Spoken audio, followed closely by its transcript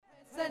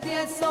חסד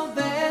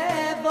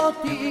יסובב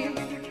אותי,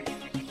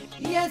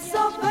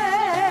 יסובב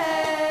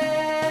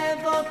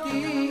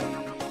אותי,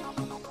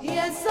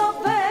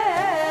 יסובב.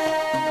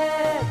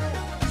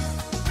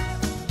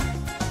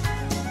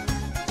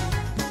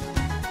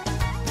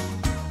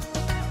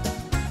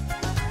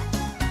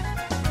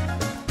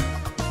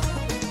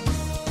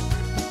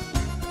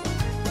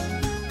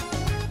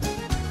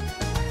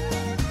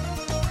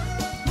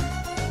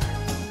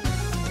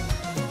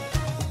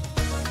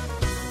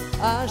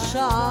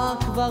 השעה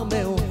כבר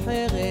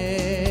מאוחרת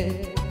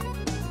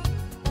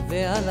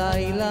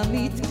והלילה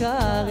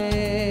מתקרב,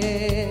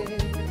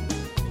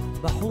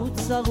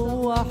 בחוץ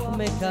הרוח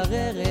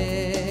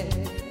מקררת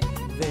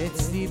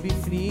ואצלי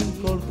בפנים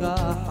כל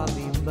כך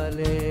חמים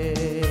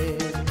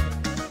בלב.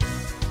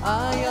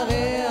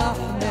 הירח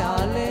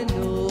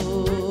מעלינו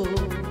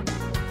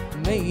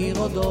מאיר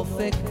עוד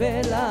אופק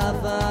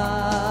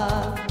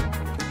בלבן,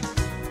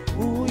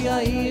 הוא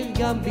יאיר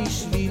גם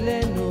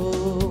בשבילנו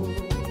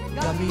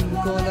גם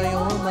אם כל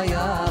היום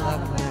היה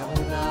רק מעונן.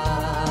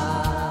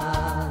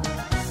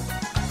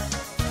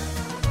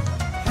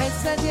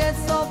 חסד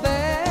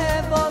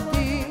יסובב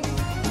אותי,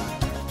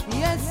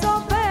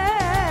 יסובב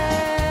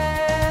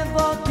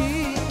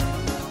אותי,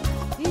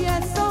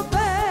 יסובב.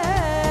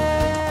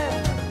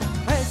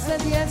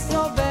 חסד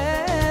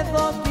יסובב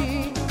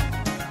אותי,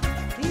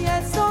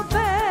 יסובב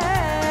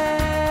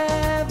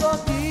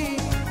אותי,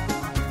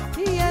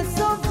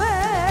 יסובב.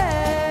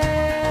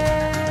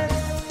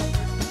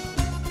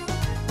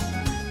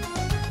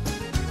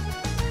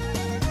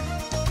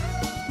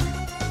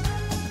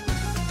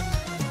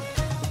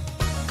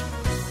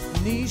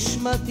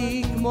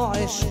 נשמתי כמו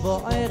אש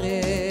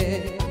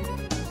בוערת,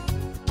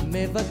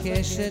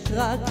 מבקשת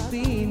רק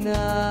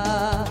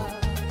פינה,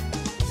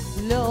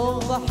 לאור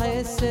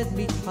וחסד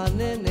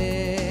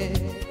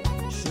מתחננת,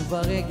 שוב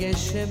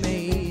הרגש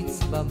שמאיץ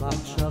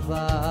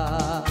במחשבה.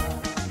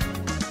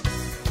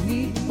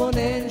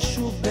 נתבונן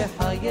שוב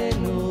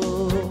בחיינו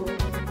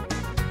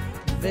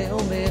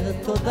ואומר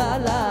תודה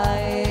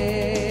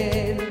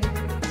לאל,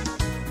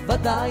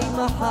 ודאי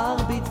מחר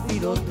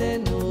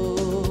בתפילותינו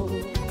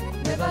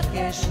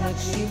נבקש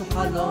נגשים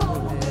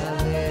חלום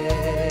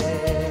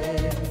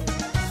מהלב.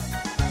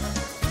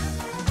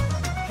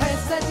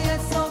 חסד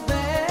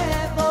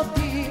יסובב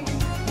אותי,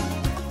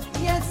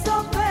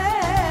 יסובב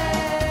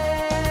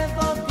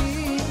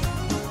אותי,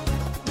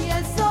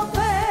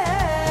 יסובב.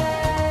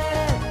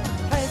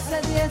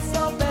 חסד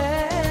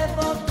יסובב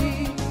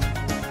אותי,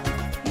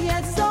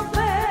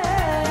 יסובב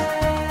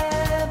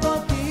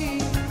אותי,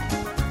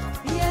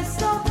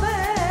 יסובב.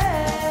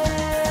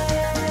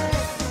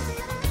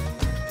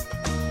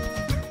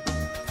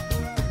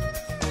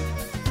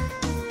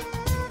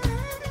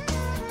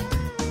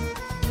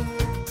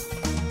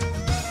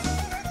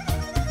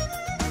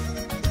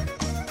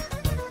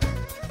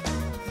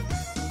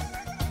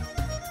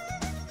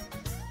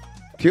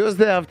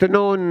 Tuesday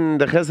afternoon,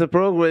 the Chesed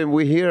program,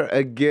 we're here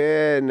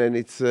again, and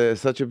it's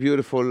such a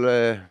beautiful,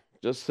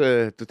 just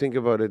to think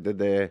about it, that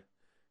they're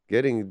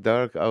getting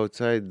dark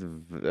outside,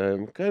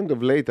 kind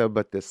of later,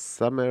 but the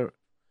summer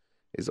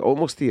is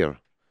almost here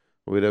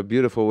with a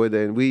beautiful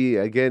weather. And we,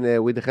 again,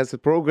 with the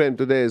Chesed program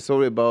today,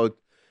 sorry about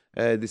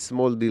the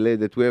small delay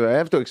that we have. I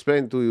have to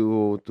explain to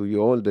you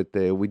all that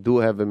we do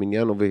have a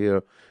minyan over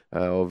here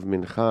of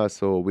Mincha,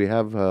 so we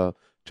have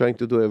trying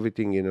to do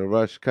everything in a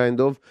rush, kind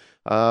of.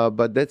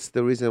 But that's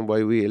the reason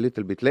why we're a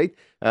little bit late.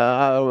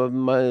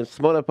 My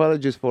small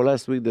apologies for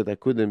last week that I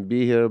couldn't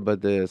be here,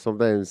 but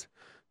sometimes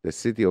the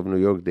city of New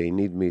York, they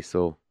need me,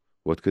 so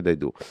what could I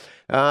do?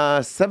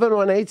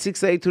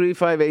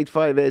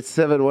 718-683-5858,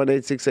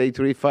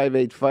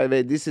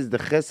 718-683-5858. This is the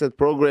Chesed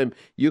program.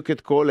 You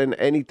could call in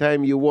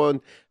anytime you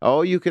want,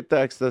 or you could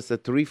text us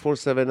at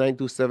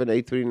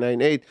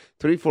 347-927-8398,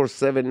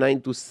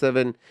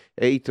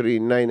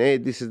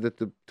 347-927-8398. This is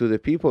to the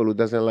people who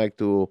doesn't like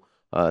to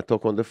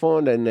talk on the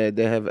phone, and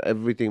they have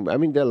everything. I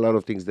mean, there are a lot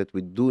of things that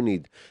we do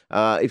need.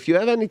 If you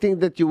have anything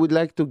that you would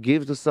like to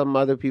give to some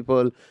other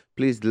people,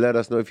 please let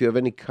us know. If you have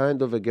any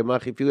kind of a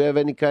gemach, if you have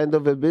any kind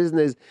of a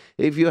business,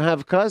 if you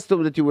have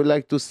custom that you would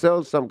like to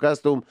sell some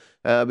custom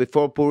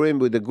before Purim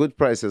with the good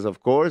prices,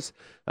 of course,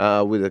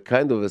 with a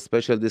kind of a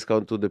special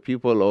discount to the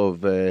people of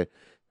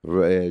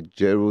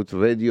JRoot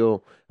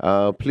Radio,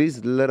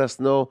 please let us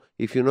know.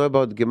 If you know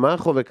about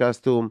gemach of a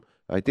custom,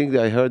 I think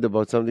that I heard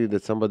about something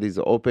that somebody's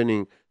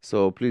opening,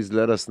 so please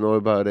let us know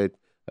about it.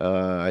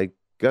 I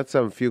got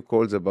some few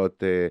calls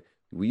about,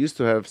 we used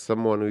to have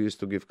someone who used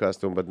to give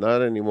custom, but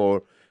not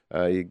anymore.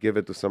 You give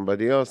it to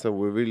somebody else, and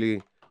we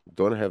really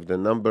don't have the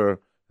number,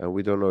 and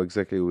we don't know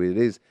exactly who it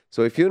is.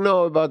 So if you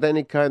know about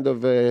any kind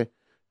of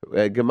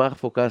gemach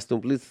for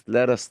custom, please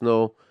let us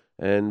know,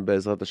 and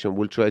Be'ezrat Hashem,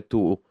 we'll try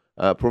to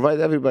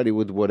provide everybody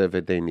with whatever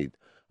they need.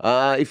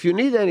 If you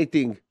need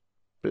anything,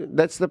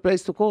 that's the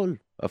place to call.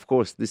 Of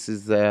course, this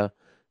is the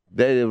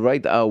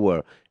right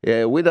hour.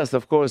 With us,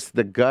 of course,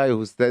 the guy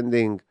who's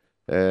standing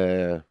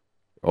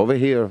over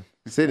here,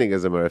 sitting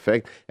as a matter of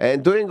fact,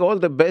 and doing all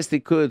the best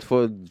he could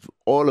for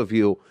all of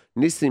you.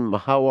 Nissim,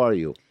 how are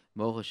you?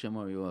 Baruch Hashem,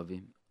 how are you,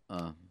 Avi?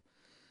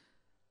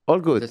 All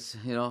good. That's,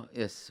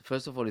 yes.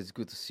 First of all, it's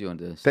good to see you on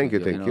the Thank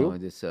you, studio. thank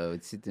you. This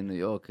city in New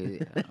York.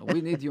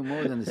 We need you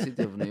more than the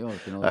city of New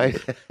York. I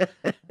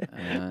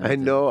I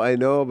And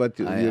know, but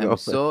I am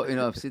so,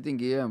 I'm sitting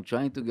here. I'm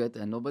trying to get,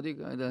 and nobody,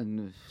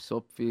 and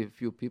so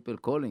few people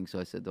calling. So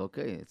I said,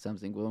 okay, it's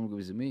something wrong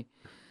with me.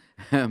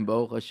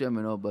 Baruch Hashem,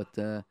 but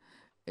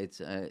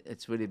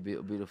it's really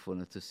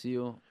beautiful to see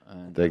you.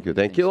 And thank you,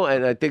 many thank thanks. you.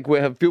 And I think we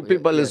have few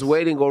people is Yes.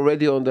 waiting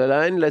already on the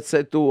line. Let's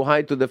say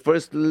hi to the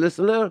first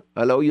listener.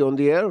 Hello, you on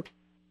the air?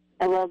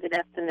 Hello, good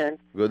afternoon.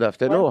 Good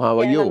afternoon. Once How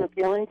are again, I'm you?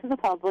 appealing to the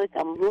public.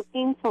 I'm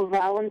looking for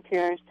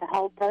volunteers to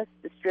help us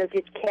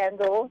distribute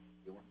candles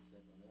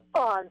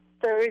on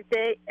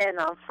Thursday and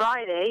on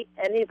Friday.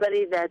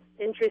 Anybody that's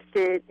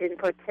interested in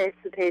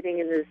participating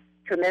in this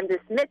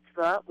tremendous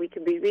mitzvah, we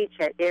can be reached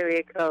at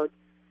area code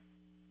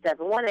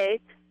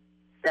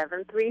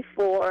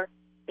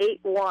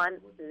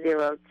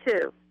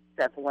 718-734-8102.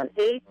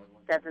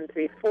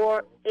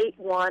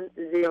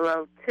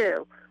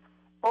 718-734-8102.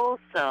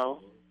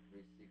 Also,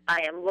 I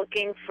am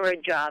looking for a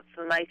job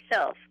for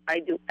myself. I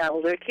do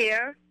elder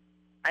care.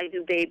 I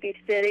do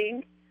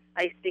babysitting.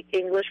 I speak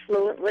English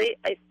fluently.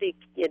 I speak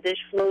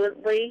Yiddish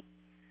fluently.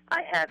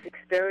 I have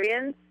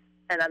experience,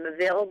 and I'm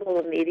available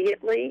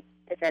immediately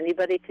if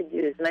anybody could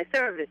use my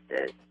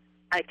services.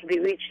 I can be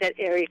reached at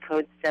area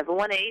code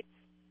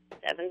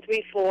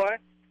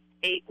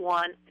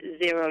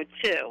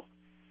 718-734-8102.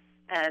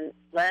 And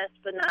last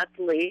but not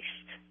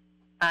least,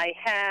 I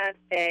have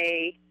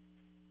a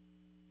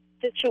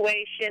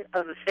situation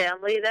of a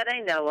family that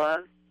I know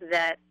of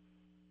that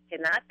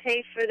cannot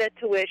pay for the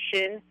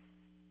tuition,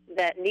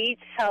 that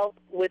needs help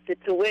with the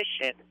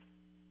tuition.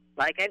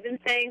 Like I've been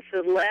saying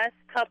for the last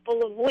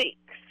couple of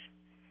weeks,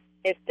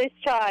 if this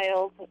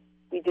child,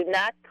 we do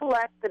not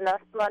collect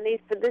enough money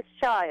for this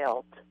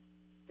child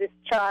is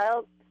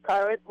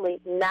currently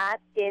not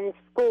in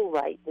school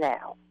right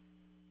now.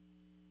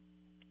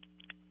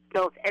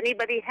 So if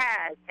anybody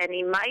has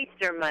any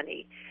Meister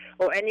money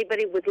or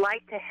anybody would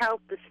like to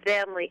help this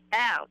family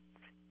out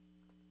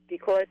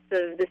because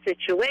of the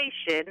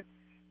situation,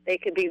 they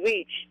could be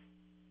reached.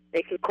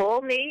 They could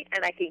call me,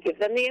 and I could give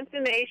them the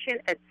information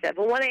at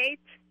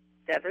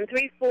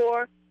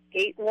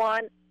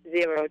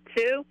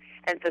 718-734-8102.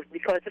 And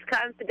because of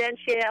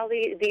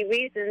confidentiality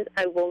reasons,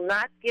 I will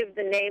not give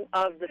the name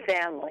of the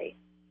family,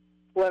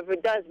 whoever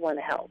does want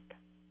to help.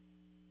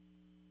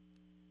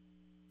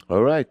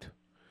 All right.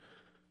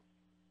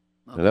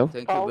 Hello?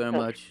 Thank you very Okay.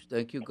 much.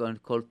 Thank you,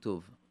 Kol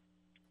Tov.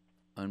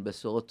 And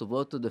Besorot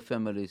Tovot to the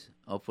families.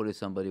 Hopefully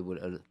somebody will,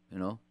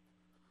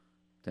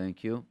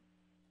 Thank you.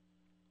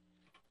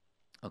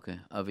 Okay,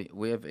 Avi,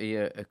 we have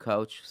a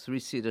couch,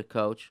 3-seater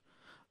couch,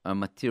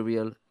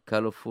 material,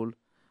 colorful,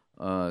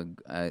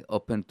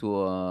 open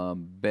to a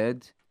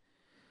bed,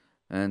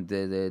 and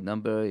the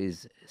number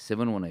is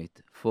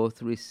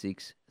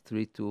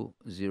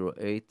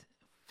 718-436-3208,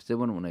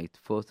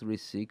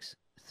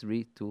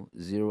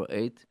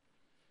 718-436-3208.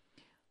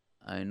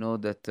 I know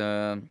that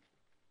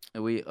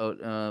we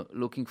are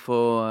looking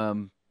for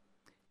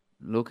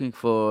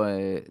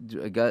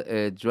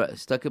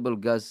stackable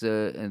gas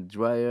and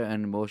dryer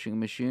and washing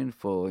machine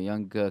for a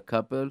young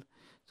couple.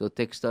 So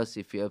text us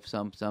if you have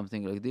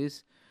something like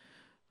this.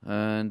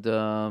 And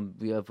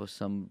we have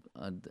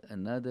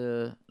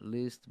another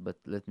list, but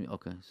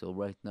okay, so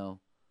right now,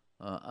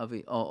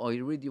 Avi,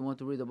 you want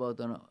to read about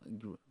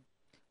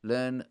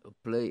learn,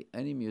 play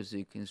any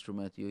music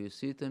instrument. You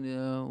see it on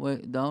the way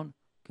down?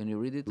 Can you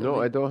read it? No,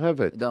 Avi? I don't have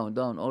it. Down,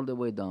 all the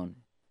way down.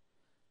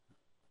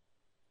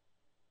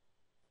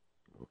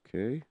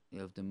 Okay.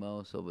 You have the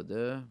mouse over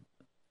there.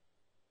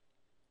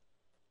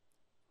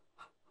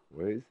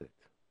 Where is it?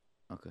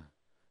 Okay.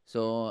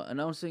 So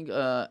announcing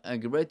a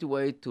great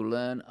way to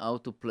learn how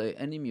to play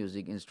any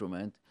music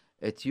instrument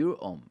at your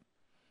home.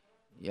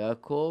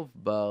 Yaakov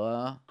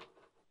Bara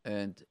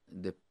and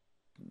the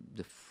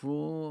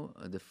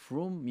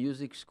Frum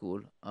Music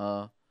School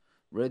are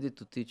ready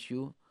to teach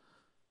you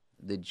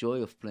the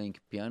joy of playing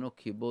piano,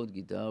 keyboard,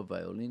 guitar,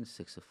 violin,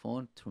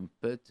 saxophone,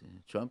 trumpet,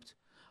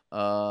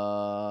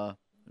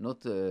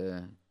 not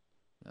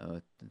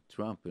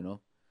Trump,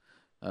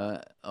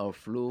 or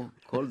flu.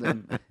 Call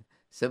them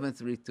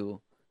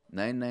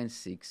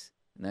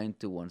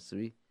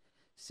 732-996-9213,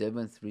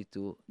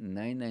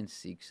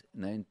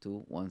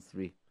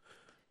 732-996-9213.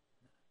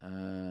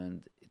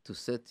 And to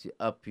set you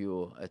up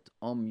your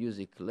at-home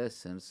music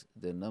lessons,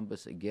 the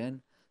numbers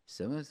again,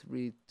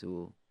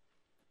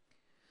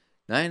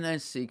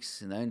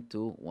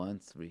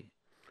 732-996-9213.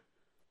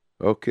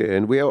 Okay,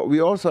 and we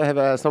also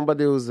have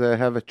somebody who's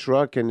have a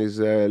truck and is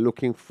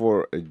looking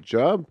for a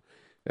job.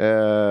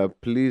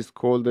 Please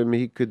call them.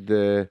 He could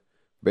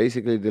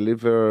basically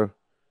deliver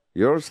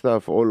your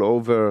stuff all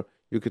over.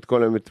 You could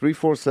call him at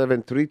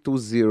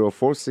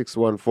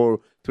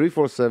 347-320-4614,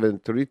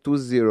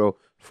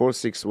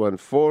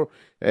 347-320-4614.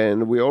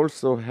 And we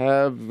also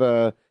have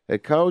a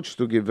couch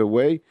to give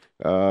away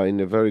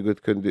in a very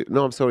good condition.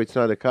 No, I'm sorry, it's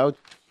not a couch.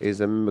 It's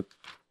a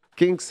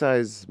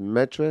king-size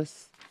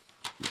mattress.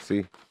 You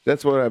see,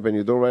 that's what happened.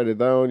 You don't write it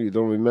down. You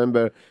don't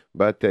remember.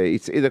 but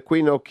it's either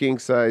queen or king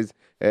size,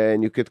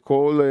 and you could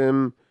call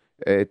them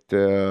at.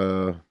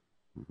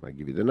 I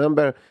give you the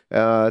number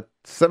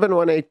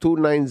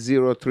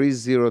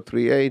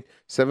 718-290-3038,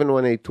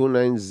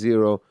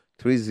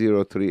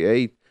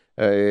 718-290-3038.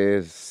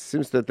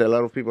 Seems that a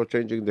lot of people are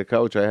changing the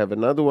couch. I have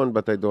another one,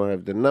 but I don't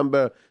have the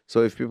number.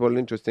 So if people are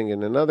interested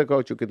in another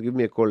couch, you could give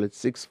me a call at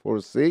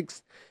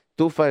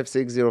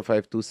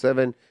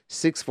 646-256-0527,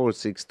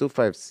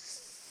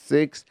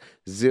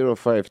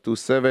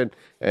 646-256-0527.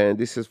 And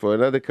this is for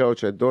another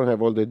couch. I don't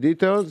have all the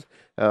details.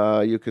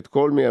 You could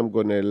call me. I'm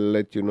going to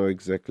let you know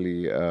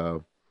exactly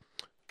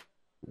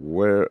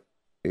where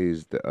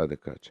is the other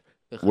couch.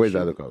 Where's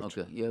the other couch?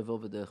 Okay, you have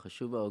over there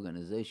Hashuva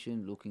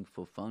organization looking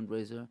for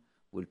fundraiser.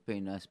 Will pay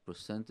nice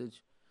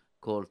percentage.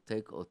 Call,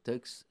 take or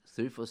text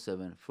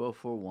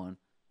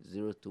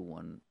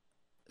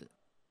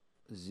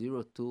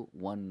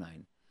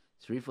 347-441-0219.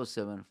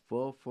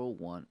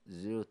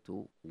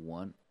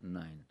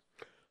 347-441-0219.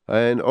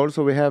 And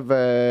also we have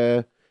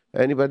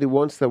anybody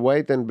wants the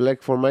white and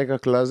black Formica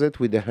closet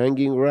with a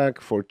hanging rack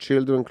for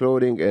children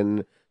clothing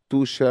and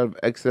 2 shelf,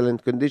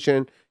 excellent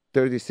condition,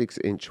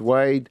 36-inch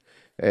wide,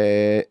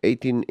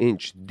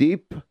 18-inch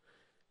deep,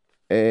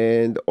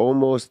 and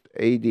almost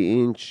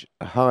 80-inch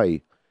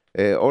high.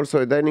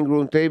 Also a dining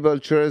room table,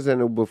 chairs,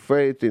 and a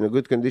buffet in a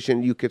good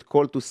condition. You could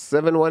call to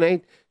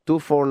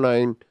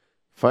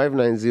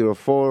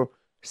 718-249-5904,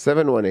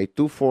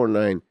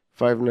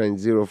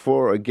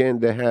 718-249-5904. Again,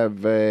 they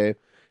have a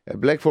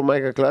black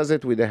Formica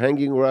closet with a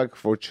hanging rack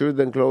for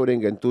children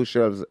clothing and 2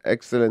 shelves,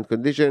 excellent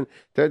condition,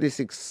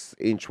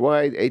 36-inch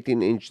wide,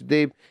 18-inch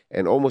deep,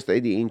 and almost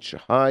 80-inch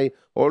high.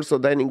 Also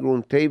dining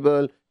room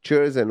table,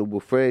 chairs, and a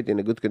buffet in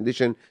a good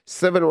condition,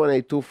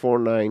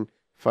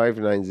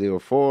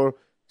 718-249-5904,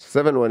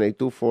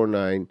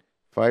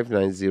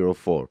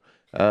 718-249-5904.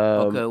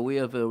 Okay, we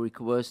have a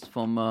request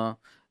from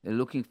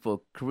looking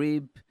for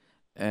crib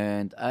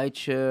and eye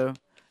chair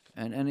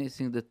and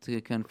anything that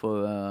you can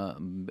for a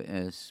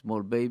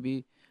small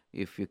baby.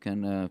 If you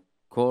can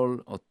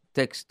call or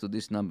text to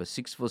this number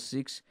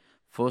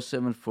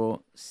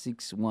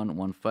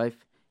 646-474-6115,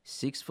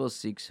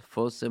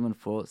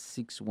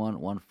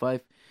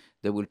 646-474-6115.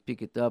 They will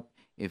pick it up.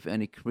 If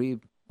any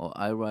crib or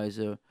eye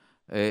riser,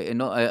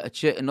 a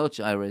chair, not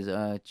eye riser,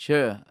 a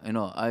chair,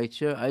 eye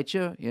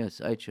chair,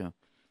 yes, eye chair.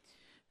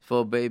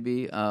 For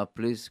baby,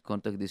 please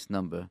contact this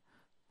number.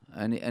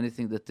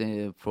 Anything that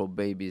for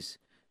babies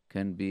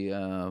can be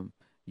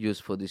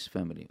used for this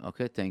family.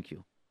 Okay, thank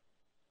you.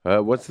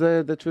 What's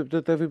the trip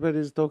that everybody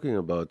is talking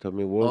about? I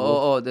mean,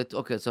 that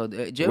okay. So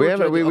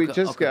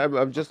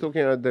I'm just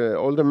looking at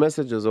all the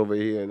messages over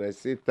here, and I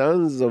see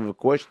tons of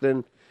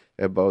questions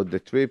about the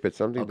trip. It's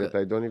something that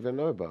I don't even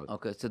know about.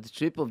 Okay, so the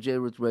trip of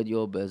JRoot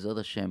Radio, Be'ezrat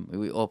Hashem,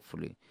 we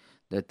hopefully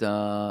that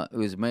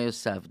with Meir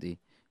Safdie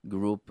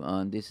group,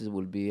 and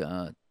will be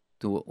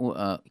to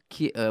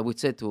we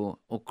say to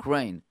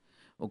Ukraine,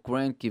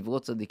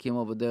 Kivrot Tzadikim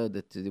over there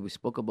that we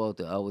spoke about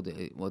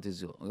what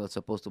is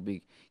supposed to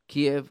be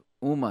Kiev,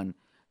 Uman,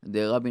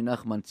 the Rabbi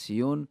Nachman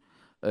Tziyun,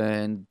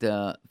 and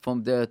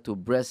from there to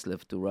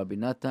Breslev to Rabbi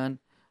Natan,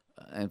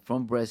 and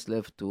from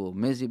Breslev to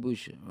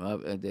Mezibush,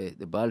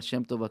 the Baal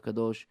Shem Tov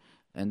HaKadosh,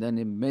 and then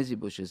in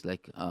Mezibush is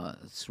like a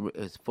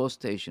 4th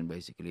station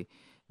basically,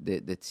 the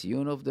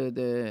Tziyun of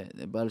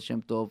the Baal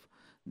Shem Tov,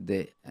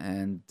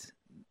 and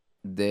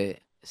the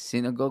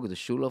synagogue, the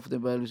shul of the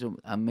Baal Shem,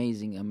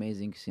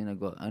 amazing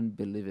synagogue,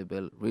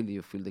 unbelievable. Really,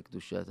 you feel the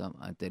kedusha,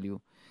 I tell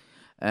you.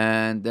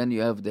 And then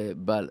you have the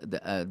Baal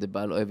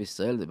Ohev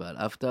Israel, the Baal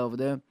Afta over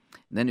there.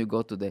 Then you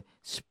go to the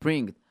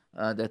spring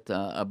that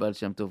Baal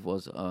Shem Tov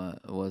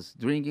was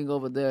drinking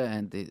over there,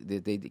 and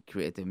they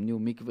create a new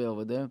mikveh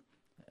over there,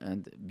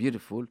 and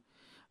beautiful,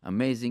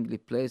 amazingly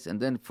placed.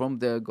 And then from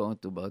there going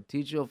to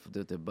Bardijov,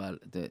 the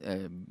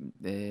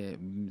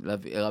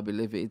Rabbi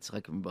Levi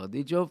Yitzchak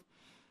Bardijov.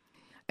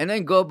 And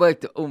then go back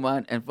to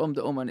Uman, and from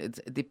the Uman, it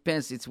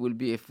depends. It will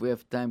be if we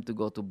have time to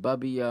go to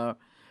Babi Yar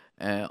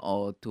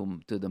or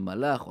to the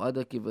Malach or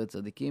other Kivrei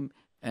Tzadikim,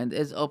 and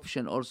as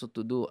option also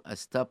to do a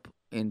stop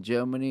in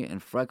Germany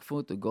and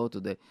Frankfurt to go to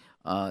the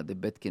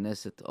Bet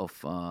Knesset of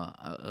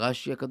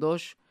Rashi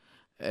HaKadosh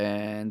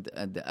and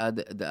the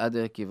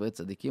other Kivrei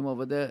Tzadikim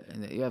over there.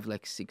 And you have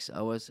like 6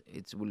 hours.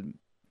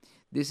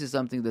 This is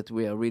something that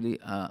we are really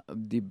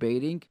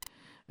debating.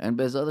 And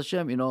Be'ezrat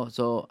Hashem,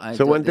 so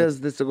when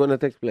does this going to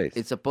take place?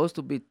 It's supposed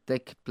to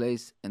take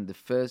place in the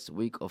first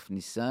week of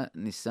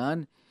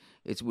Nisan.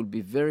 It will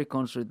be very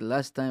concentrated.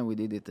 Last time we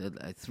did it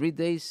at 3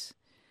 days,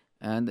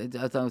 and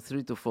at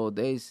 3 to 4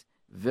 days.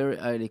 Very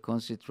highly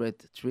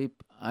concentrated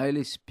trip,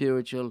 highly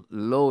spiritual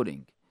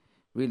loading.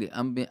 Really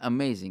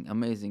amazing.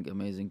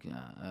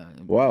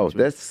 Wow, trip.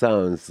 That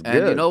sounds good.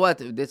 And you know what?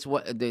 That's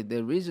what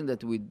the reason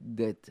that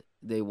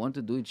they want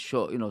to do it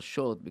short,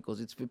 because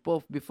it's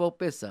before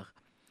Pesach.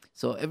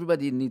 So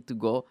everybody need to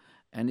go,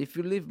 and if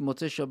you leave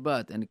Motzei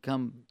Shabbat and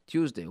come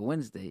Tuesday,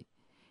 Wednesday,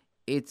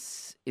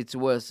 it's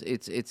worse.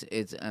 It's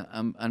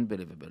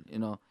unbelievable.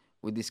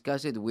 We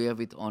discussed it. We have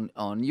it on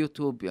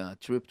YouTube.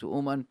 Trip to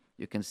Uman.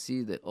 You can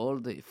see all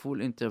the full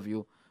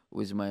interview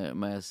with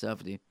my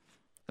Safdi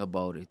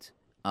about it,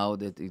 how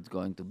that it's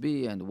going to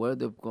be and where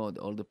they've got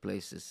all the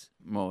places,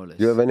 more or less.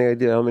 Do you have any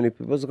idea how many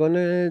people is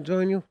gonna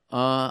join you?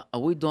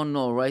 We don't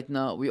know right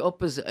now. We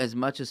hope as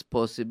much as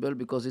possible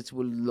because it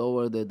will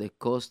lower the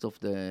cost of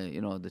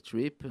the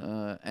trip,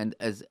 and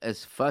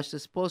as fast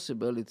as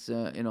possible. It's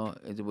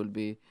it will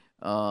be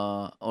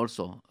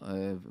also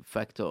a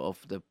factor of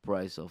the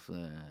price of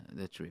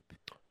the trip.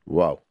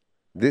 Wow,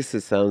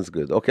 sounds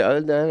good. Okay,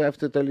 I have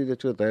to tell you the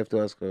truth. I have to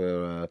ask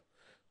her,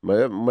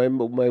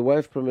 my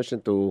wife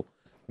permission to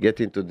get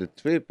into the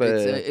trip.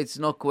 It's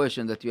no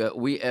question that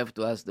we have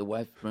to ask the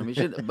wife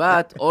permission,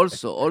 but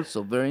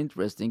also very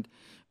interesting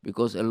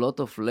because a lot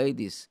of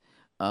ladies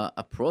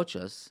approach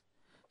us.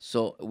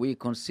 So we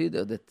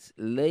consider that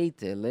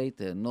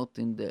later, not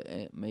in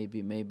the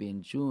maybe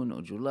in June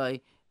or July,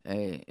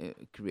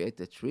 create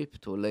a trip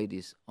to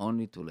ladies,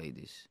 only to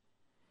ladies.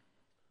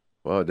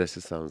 Wow, this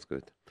sounds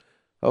good.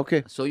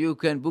 Okay, So you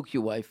can book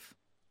your wife.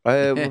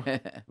 I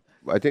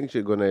think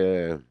she's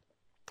gonna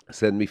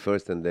send me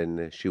first, and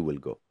then she will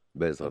go.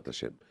 Be'ezrat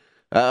Hashem.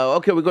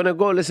 Okay, we're gonna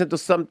go listen to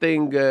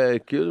something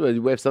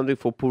cute. We have something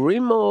for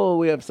Purim, or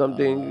we have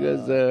something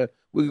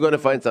we're gonna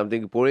find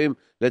something Purim.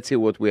 Let's see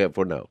what we have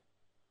for now.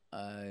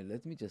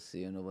 Let me just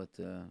see, what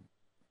we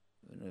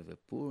don't have a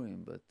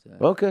Purim, but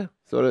Okay,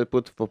 so let's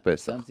put for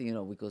Pesach. something,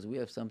 because we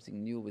have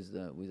something new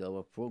with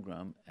our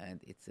program,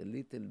 and it's a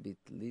little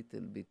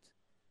bit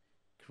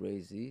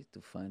crazy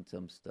to find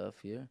some stuff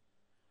here.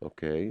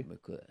 Okay.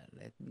 Because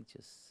let me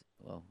just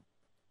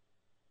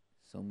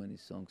so many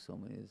songs,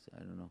 I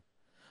don't know.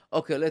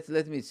 Okay, let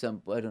me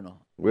I don't know.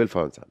 We'll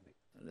find something.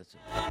 Let's.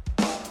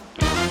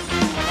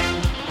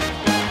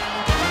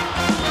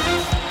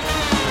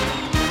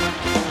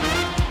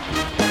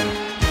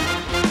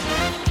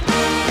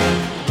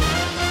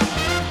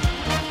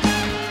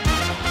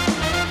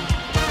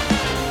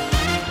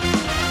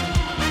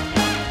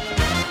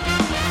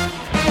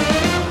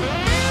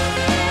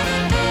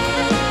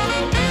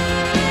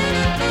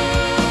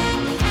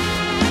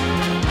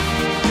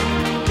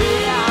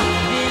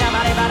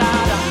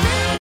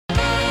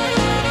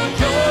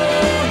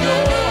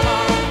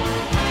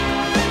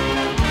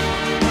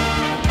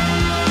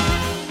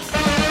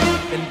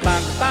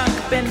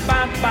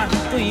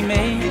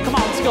 Come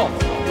on, let's go.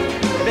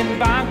 Bin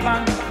bang,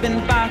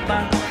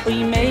 we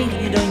made.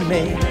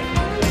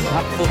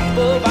 Hop,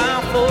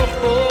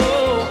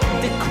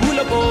 the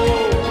cooler boy.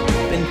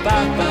 Bin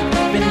bang,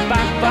 we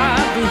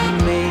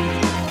made.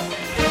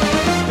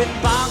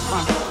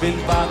 Bin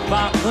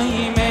bang, we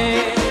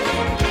made.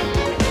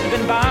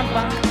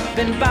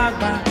 Bin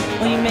bang,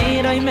 we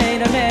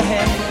made.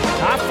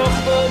 Hop,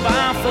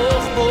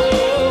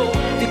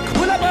 the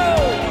cooler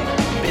boy.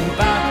 Bin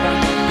bang,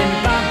 we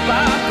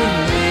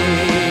made.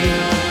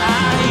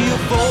 You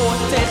for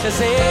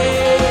Texas,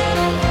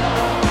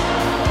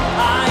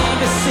 I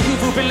see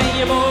you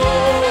believe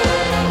more.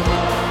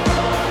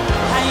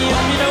 I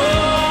am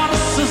your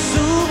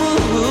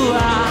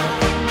Suzuka.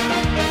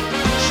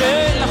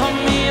 Shell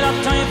Hamid at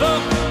time.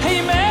 Hey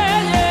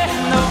man,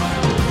 no.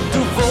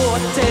 You for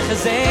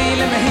Texas,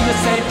 let me hear you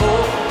say,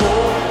 oh.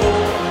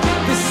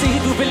 You see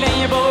you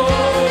believe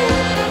more.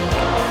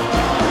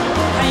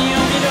 I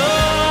am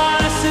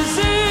your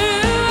Suzuka.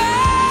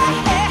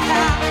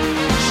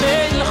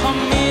 Shell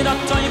Hamid at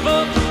time.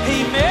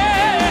 Hey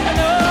man,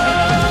 no.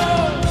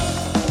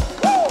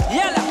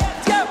 Yalla,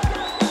 let's go.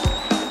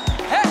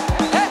 Hey.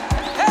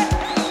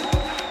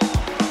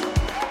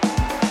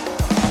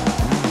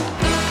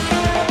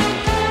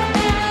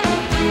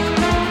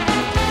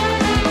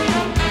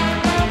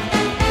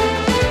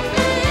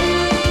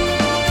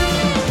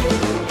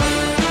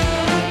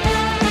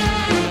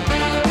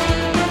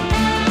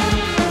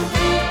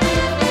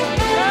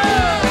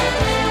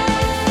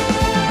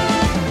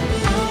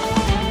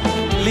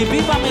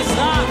 ליבי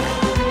במזרח,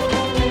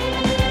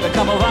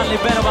 וכמובן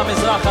ליבנו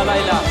במזרח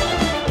הלילה,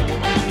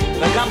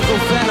 וגם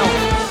גופנו.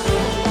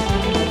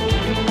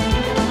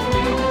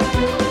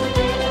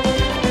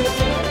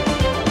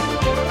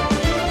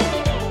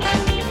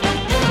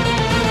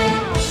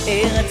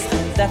 ארץ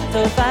חמדה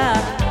טובה,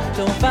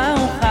 טובה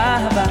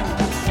וחבה,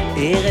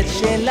 ארץ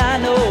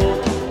שלנו,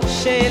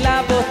 של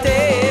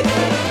אבותינו.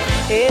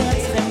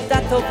 ארץ חמדה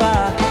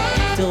טובה,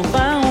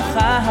 טובה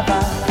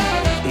וחבה,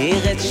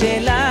 ארץ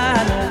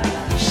שלנו,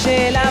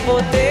 של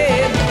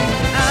אבותינו.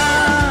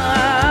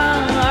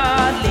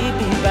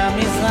 ליבי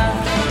במזרח,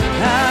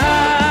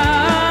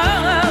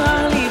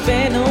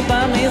 ליבנו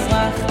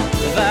במזרח,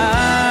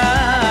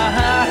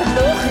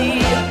 ואנוכי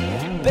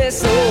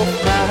בסוף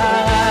נהר.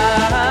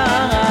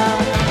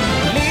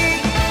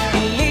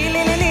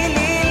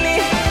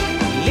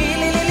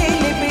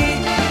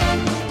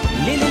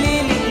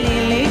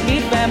 ליבי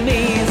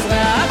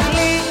במזרח,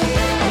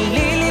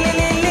 ליבי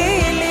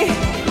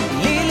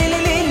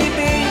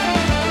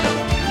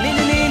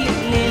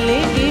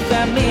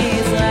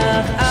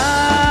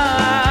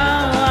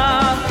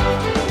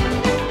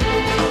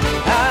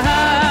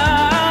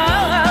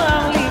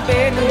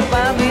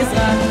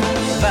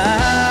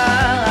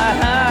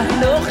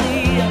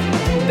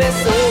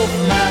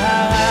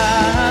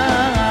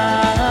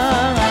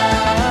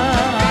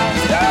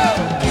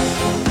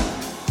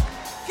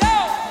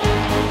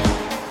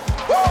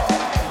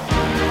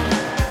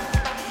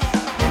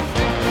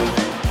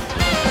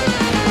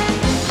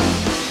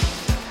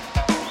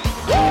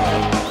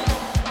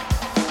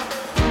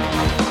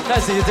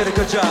Marty, you did a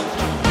good job.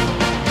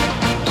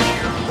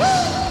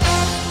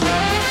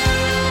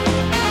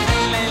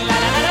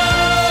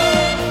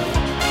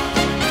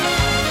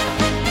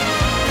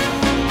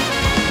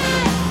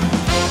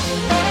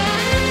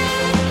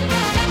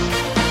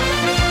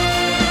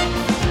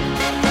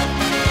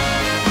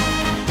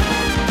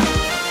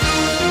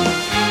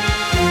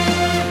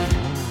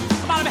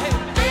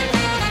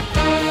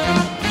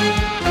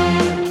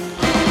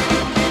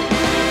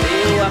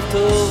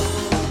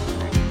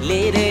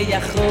 לידי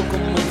יחוק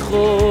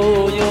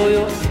ומחו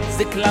יו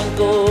זה כלל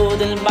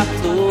גודל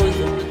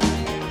בתוירו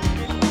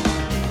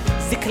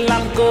זה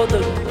כלל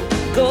גודל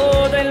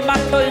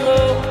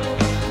בתוירו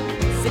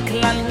זה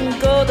כלל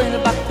גודל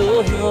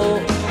בתוירו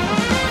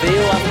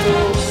ואוהבו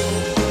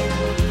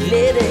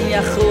לידי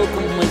יחוק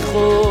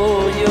ומחו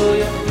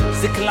יו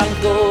זה כלל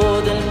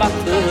גודל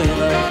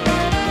בתוירו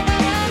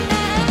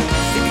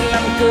זה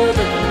כלל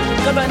גודל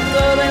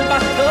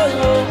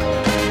בתוירו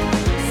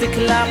זה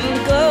כלל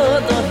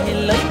גודל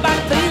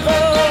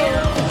בתוירו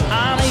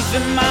אני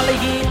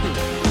ומלאים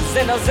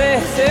זה לא זה,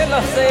 זה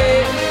לא זה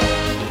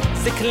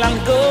זה כלל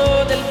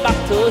גודל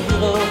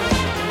בתוירו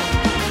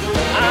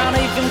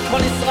אני וכל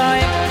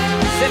ישראל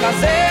זה לא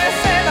זה,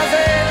 זה לא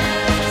זה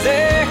זה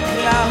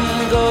כלל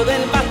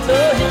גודל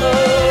בתוירו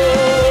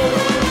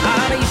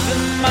אני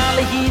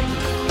ומלאים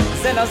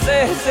זה לא זה,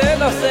 זה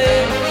לא זה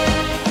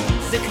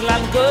זה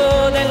כלל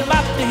גודל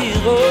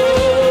בתוירו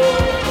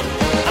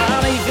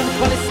אני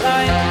וכל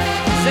ישראל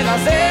זה לא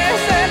זה,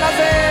 זה לא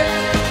זה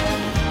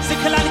זה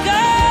כלל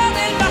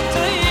גודל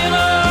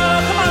בתוירו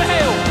Come on,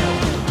 hey!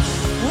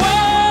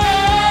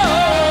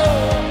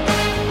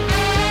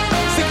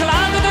 זה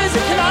כלל גודל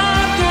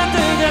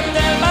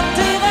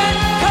בתוירו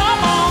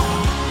Come on!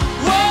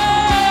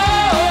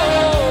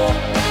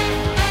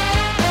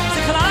 זה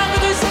כלל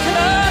גודל בתוירו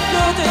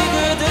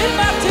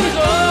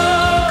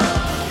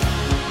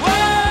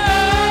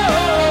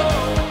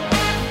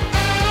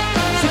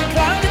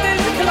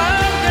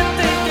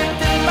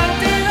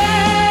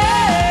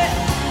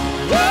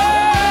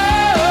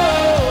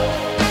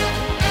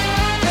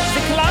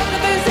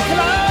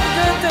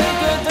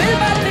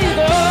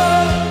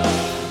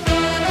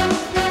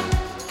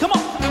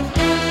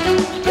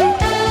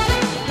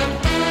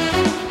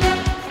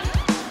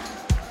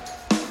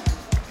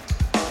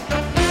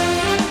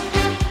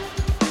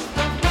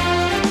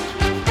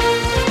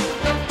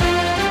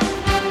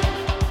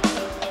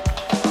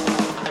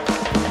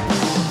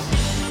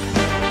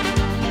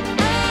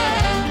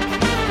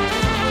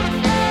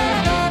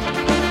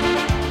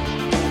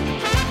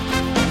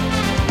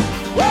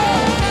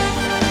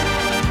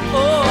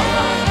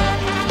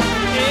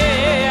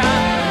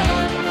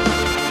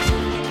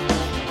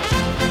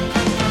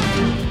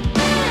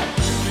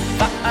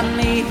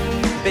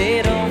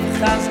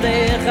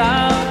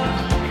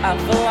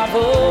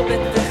אבוא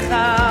בתך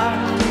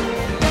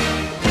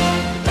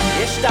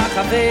יש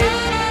תחווה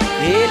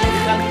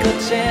אלך על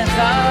קודשך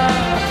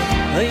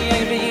אוי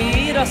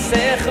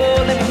בירוסך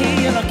למהי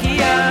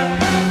אלוקיה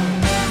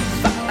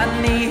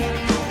ואני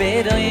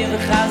בדוי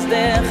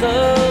וחסדך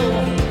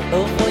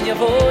אבוא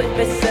יבוא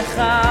בסך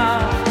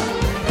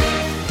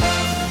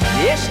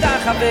יש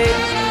תחווה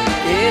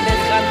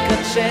אלך על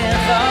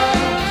קודשך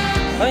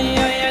אוי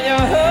בירוסך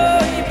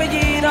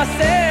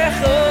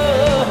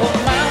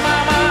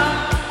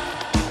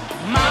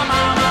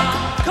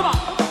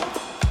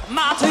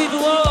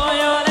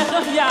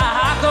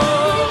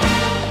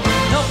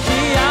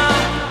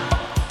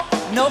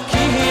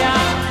נוקיה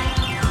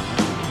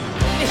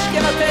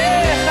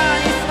נשכנותיך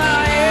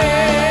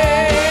ישראל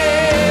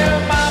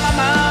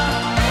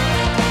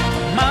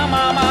מה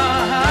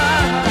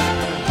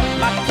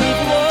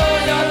מכתיבו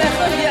יולך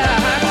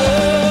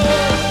יעקב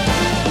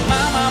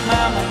מה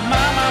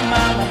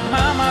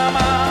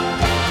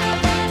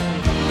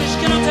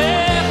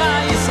נשכנותיך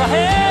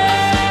ישראל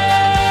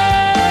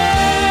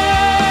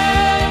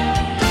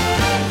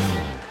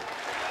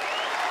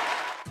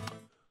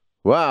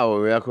Wow,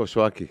 Yaakov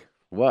Shwaki.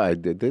 Wow,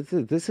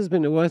 this has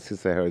been a while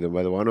since I heard him,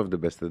 but one of the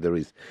best that there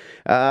is.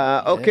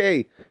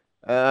 Okay,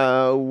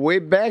 way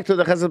back to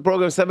the Chesed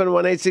program,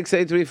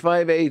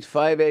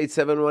 718-683-5858,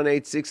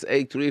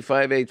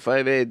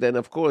 718-683-5858. Then,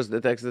 of course, the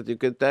text that you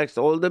can text,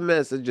 all the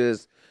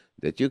messages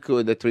that you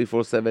could at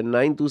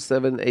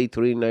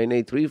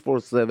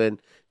 347-927-8398,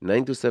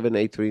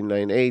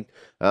 347-927-8398.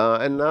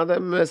 Another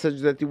message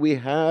that we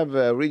have,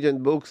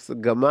 Regent Books,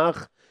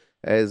 Gamach,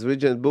 as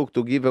Regent Book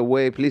to give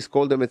away. Please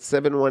call them at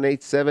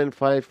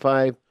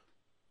 718-755-2851,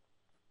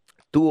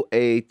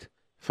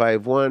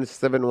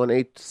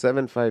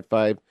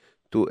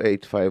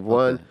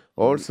 718-755-2851.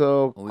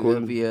 Also,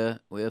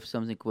 we have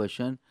something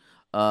question.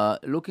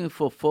 Looking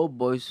for 4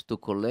 boys to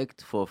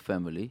collect for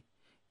family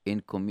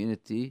in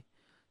community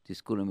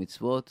Tiskul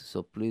Mitzvot.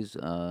 So please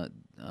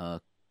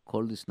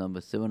call this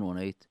number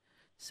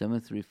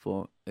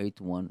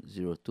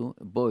 718-734-8102.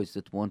 Boys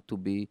that want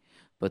to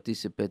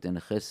participate in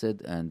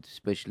Chesed and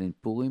especially in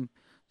Purim.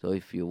 So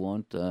if you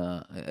want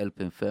help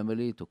in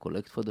family to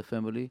collect for the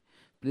family,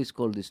 please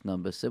call this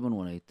number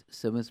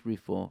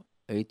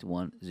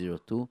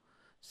 718-734-8102,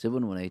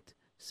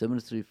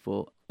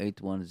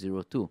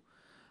 8102.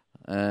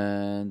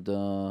 And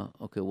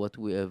okay, what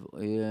we have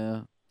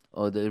here?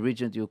 Oh, the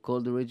regent. You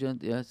call the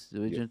regent? Yes, the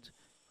regent.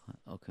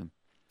 Okay.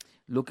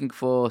 Looking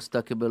for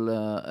stackable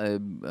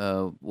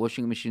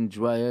washing machine,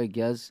 dryer,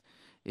 gas.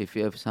 If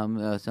you have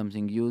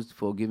something used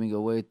for giving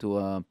away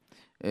to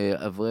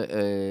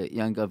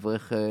young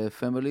Avrech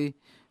family,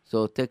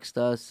 so text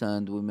us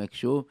and we make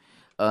sure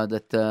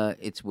that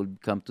it will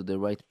come to the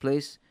right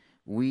place.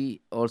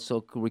 We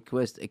also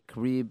request a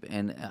crib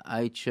and a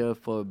eye chair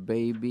for a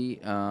baby.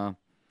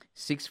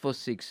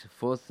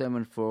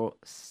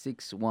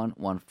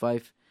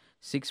 646-474-6115.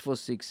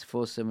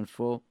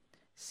 646-474-6115.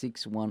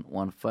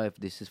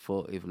 This is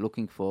for if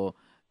looking for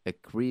a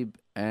crib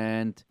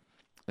and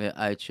an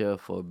eye chair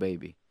for a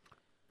baby.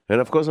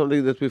 And of course,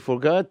 something that we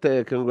forgot.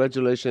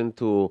 Congratulations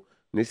to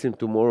Nissim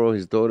tomorrow.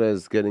 His daughter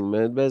is getting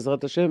married.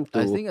 Be'ezrat Hashem.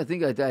 I think I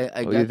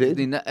got you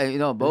did?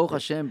 Baruch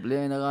Hashem, bli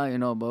ein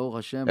hara, Baruch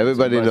Hashem.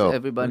 Everybody knows.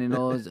 Everybody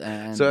knows,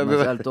 and So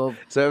Mazal Tov.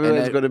 so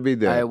everyone's And going to be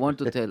there. I want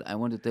to tell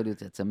you,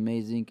 it's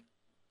amazing.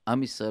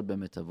 Am Yisrael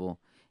b'metavo.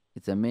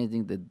 It's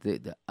amazing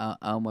that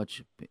how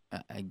much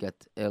I got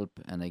help,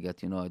 and I got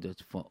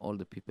just for all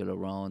the people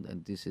around,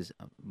 and this is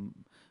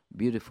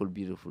beautiful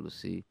to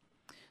see.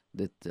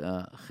 That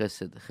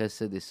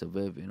chesed is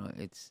survive,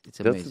 it's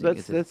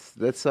amazing.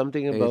 That's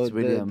something about it's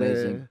really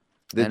amazing.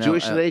 The And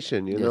Jewish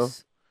nation, you know.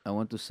 Yes, I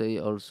want to say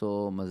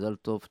also Mazal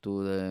Tov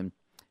to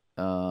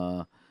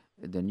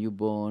the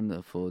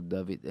newborn for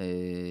David,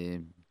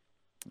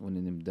 what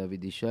is name?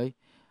 David Ishai,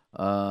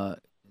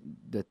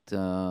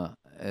 that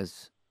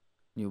as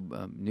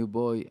new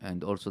boy,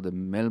 and also the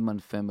Melman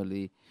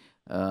family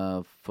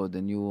for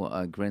the new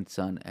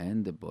grandson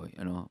and the boy,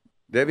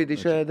 David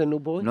Isha had a new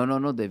boy?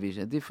 No, David.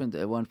 A different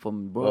one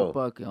from Borough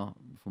Park.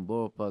 From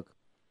Borough Park.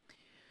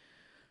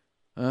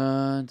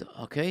 And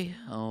okay,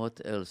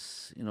 what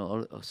else?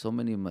 So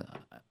many.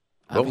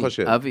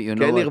 Avi, you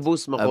know כן what? ירבו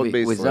שמחות Avi,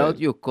 בישראל. without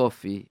your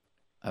coffee,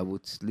 I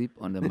would sleep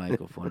on the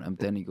microphone. I'm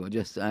telling you,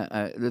 just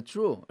the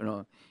truth.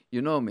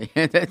 You know me.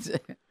 That's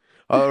it.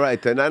 All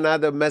right, and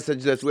another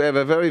message that we have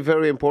a very,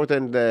 very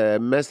important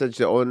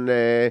message on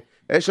Eshel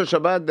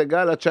Shabbat, the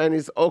Gala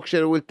Chinese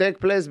auction will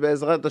take place,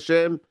 Be'ezrat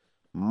Hashem,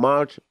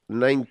 March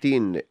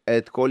 19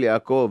 at Kol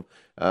Yaakov.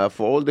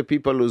 For all the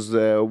people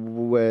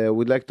who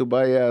would like to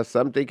buy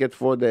some ticket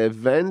for the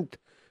event,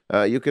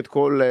 you could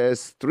call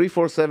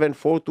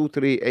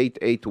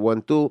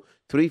 347-423-8812,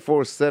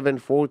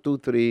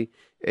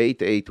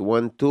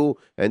 347-423-8812,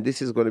 and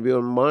this is going to be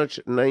on March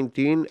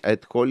 19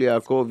 at Kol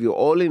Yaakov. You're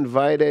all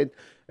invited.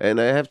 And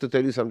I have to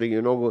tell you something,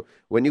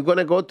 when you're going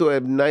to go to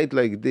a night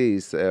like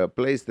this, a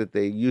place that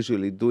they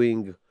usually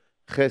doing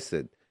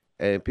chesed,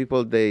 and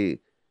people, they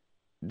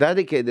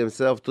dedicate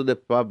themselves to the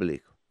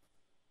public,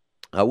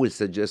 I will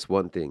suggest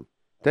one thing.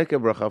 Take a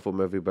bracha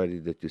from everybody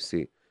that you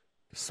see.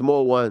 The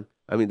small one,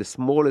 the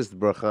smallest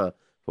bracha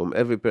from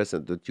every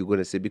person that you're going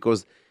to see,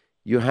 because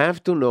you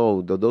have to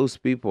know that those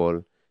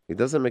people, it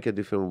doesn't make a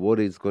difference what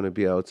it's going to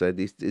be outside.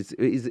 It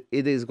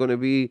is going to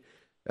be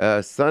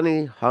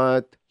sunny,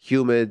 hot,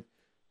 humid,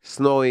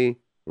 snowy,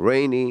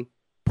 rainy,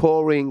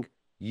 pouring,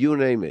 you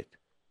name it.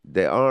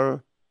 They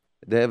have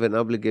an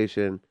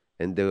obligation,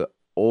 and they're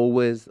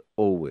always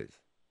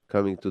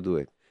coming to do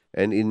it.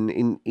 And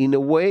in a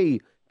way,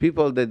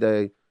 people that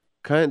are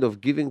kind of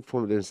giving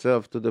from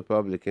themselves to the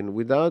public, and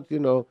without,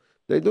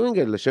 they're doing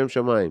it, L'Shem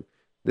Shamayim.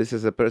 This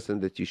is a person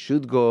that you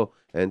should go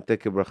and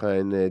take a bracha.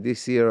 And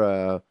this year,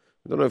 I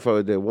don't know if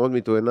they want me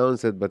to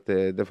announce it, but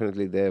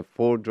definitely they have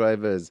 4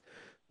 drivers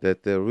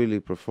that really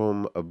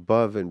perform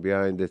above and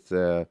behind.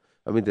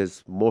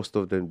 There's most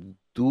of them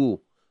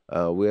do.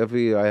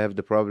 Every year I have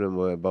the problem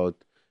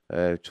about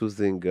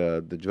choosing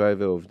the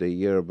driver of the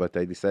year, but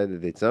I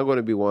decided it's not going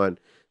to be one.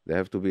 There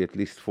have to be at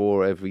least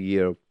 4 every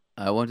year.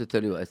 I want to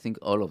tell you, I think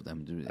all of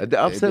them do.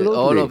 Absolutely.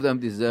 All of them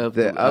deserve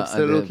to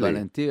absolutely.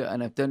 volunteer.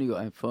 And I'm telling you,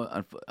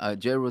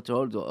 JRoot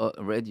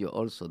radio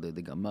also, the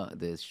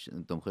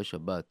Tomchei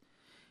Shabbat,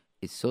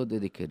 it's so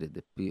dedicated.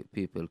 The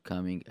people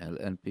coming and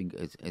helping.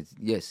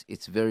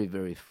 It's very,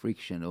 very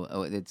frictional.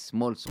 It's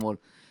small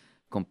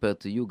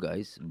compared to you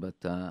guys, but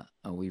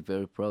we're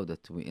very proud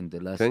that we in the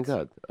last. Thank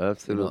God,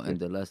 absolutely. In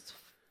the last,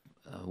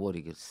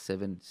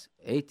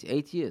 8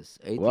 years.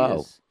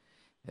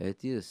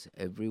 8 years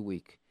every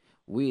week,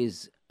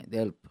 with the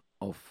help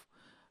of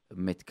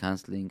Met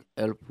Counseling,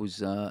 help with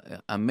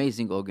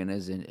amazing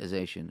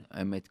organization.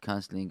 I met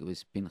counseling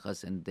with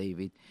Pinchas and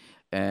David,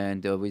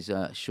 and with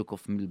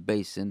Shukov Mil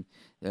Basin,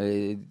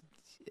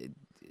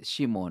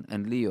 Shimon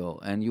and Leo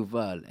and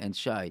Yuval and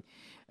Shai,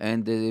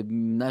 and the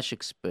Nash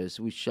Express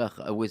with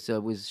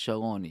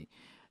Sharoni,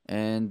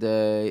 and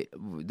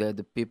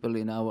the people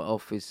in our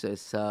office,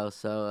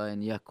 Sarah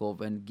and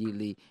Yaakov and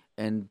Gili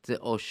and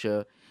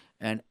Osher,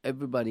 and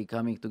everybody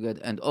coming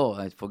together. And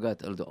I forgot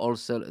the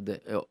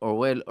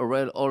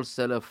Orel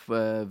wholesale of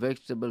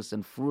vegetables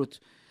and fruit.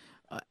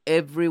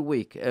 Every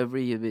week,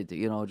 every bit,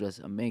 just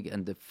amazing.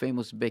 And the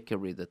famous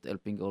bakery that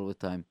helping all the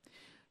time.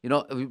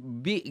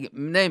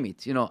 Name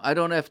it. I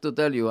don't have to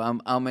tell you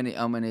how many.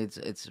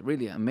 It's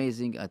really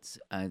amazing.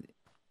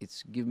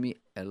 it's give me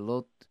a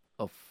lot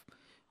of,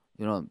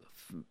 you know,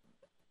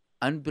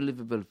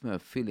 unbelievable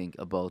feeling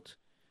about,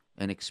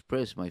 and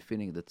express my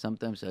feeling that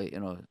sometimes I,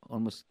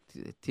 almost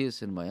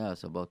tears in my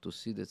eyes about to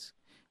see this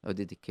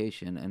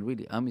dedication, and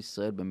really Am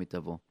Yisrael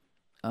b'mitavo,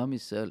 Am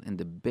Yisrael in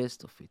the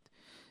best of it.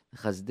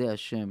 Chazdei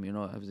Hashem,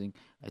 everything.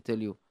 I tell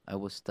you, I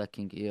was stuck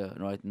in here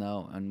right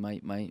now, and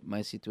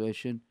my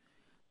situation,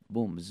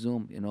 boom,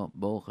 Zoom,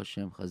 Baruch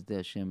Hashem, Chazdei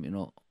Hashem,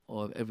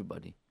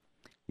 everybody.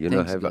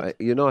 Thanks, God.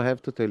 I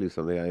have to tell you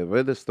something. I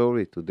read a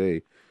story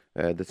today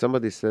that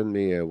somebody sent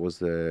me.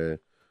 Was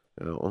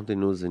on the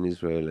news in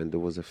Israel, and there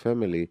was a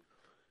family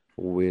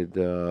with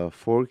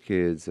 4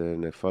 kids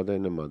and a father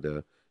and a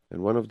mother,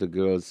 and one of the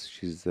girls,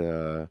 she's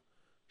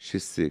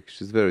sick.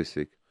 She's very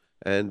sick,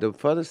 and the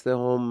father stay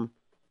home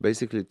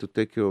basically to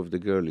take care of the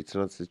girl. It's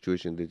not a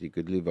situation that he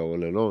could leave her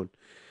all alone,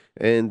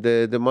 and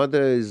the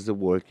mother is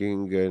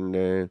working, and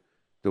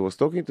they was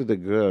talking to the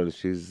girl.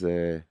 She's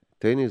 10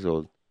 years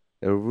old,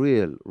 a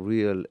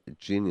real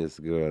genius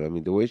girl. I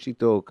mean, the way she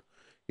talk,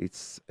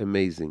 it's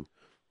amazing.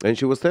 And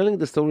she was telling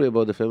the story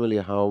about the family,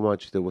 how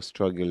much they were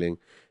struggling,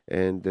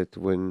 and that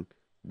when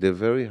they're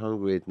very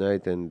hungry at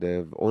night and they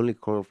have only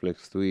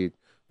cornflakes to eat,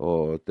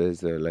 or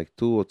there's like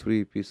 2 or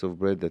 3 pieces of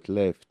bread that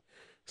left.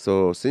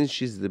 So since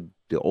she's the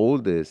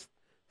oldest,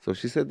 so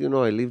she said,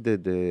 I leave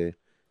the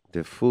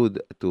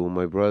food to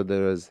my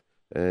brothers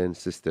and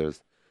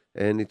sisters.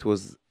 And it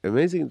was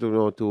amazing to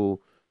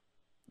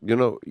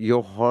know,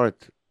 your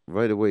heart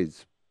right away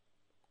is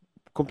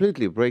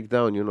completely break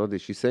down. That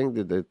she's saying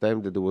that the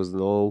time that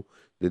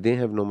they didn't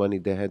have no money,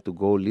 they had to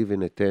go live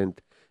in a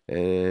tent.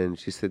 And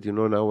she said,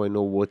 now I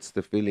know what's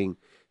the feeling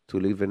to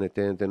live in a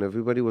tent. And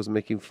everybody was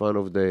making fun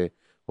of the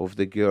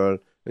girl.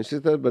 And she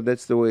said, but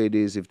that's the way it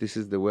is. If this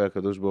is the way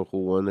HaKadosh Baruch Hu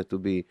wanted to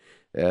be,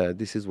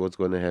 this is what's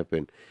going to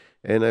happen.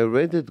 And I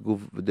read it,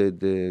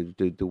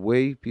 the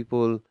way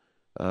people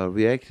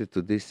reacted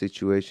to this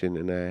situation.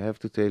 And I have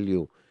to tell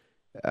you,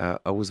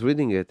 I was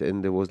reading it,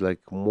 and there was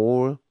like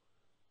more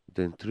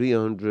than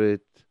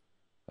 300,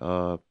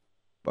 I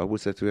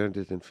would say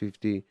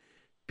 350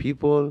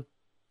 people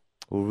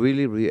who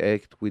really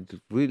react with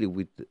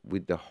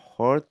the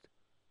heart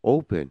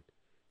open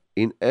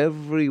in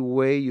every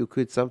way you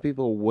could. Some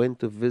people went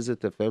to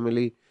visit a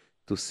family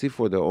to see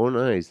for their own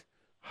eyes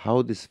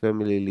how this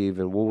family live,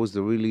 and what was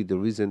the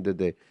reason that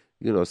they,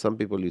 some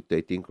people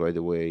they think right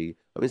away.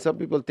 I mean, some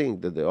people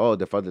think that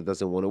the father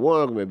doesn't want to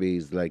work, maybe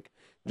he's like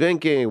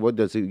drinking. What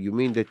does you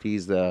mean that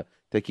he's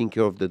taking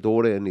care of the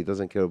daughter and he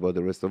doesn't care about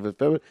the rest of the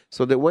family?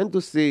 So they went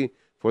to see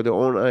for their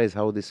own eyes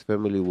how this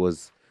family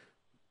was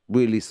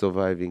really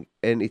surviving.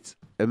 And it's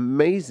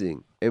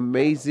amazing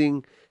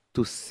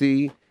to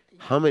see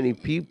how many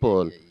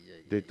people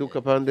they took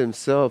upon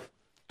themselves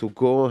to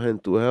go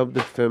and to help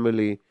the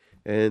family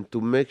and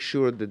to make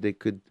sure that they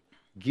could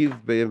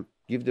give them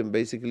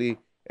basically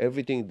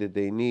everything that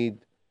they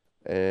need.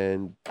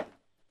 And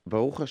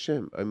Baruch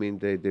Hashem, I mean,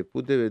 they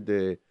put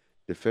the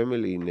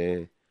family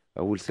in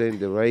I will say in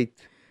the right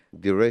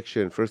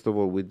direction. First of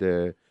all,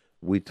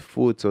 with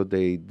food, so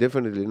they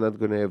definitely not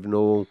going to have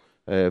no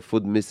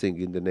food missing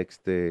in the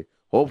next,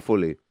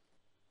 hopefully,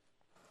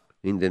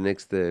 in the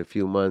next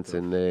few months.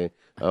 And I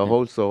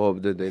also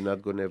hope that they're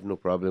not going to have no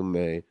problem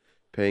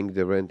paying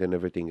the rent and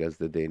everything else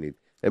that they need.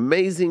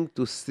 Amazing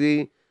to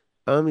see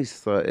Am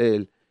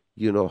Yisrael,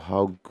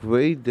 how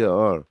great they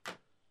are.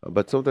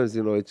 But sometimes,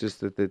 it's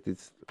just that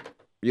it's,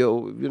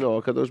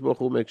 HaKadosh Baruch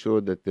Hu makes sure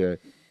that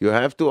you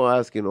have to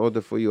ask in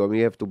order for you. I mean,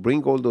 you have to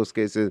bring all those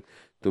cases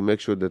to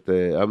make sure that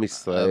Am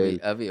Yisrael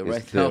Avi, is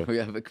right there. now we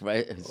have a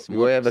crisis.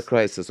 We have a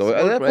crisis. So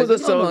I'll put the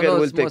song and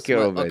we'll take care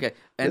of it. Okay.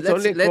 And It's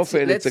only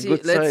coffee and it's a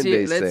good sign,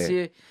 they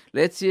say.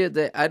 Let's hear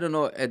the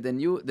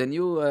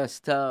new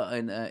star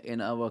in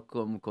our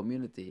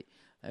community.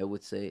 I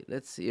would say,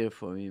 let's hear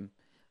from him.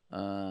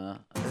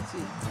 Let's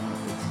see.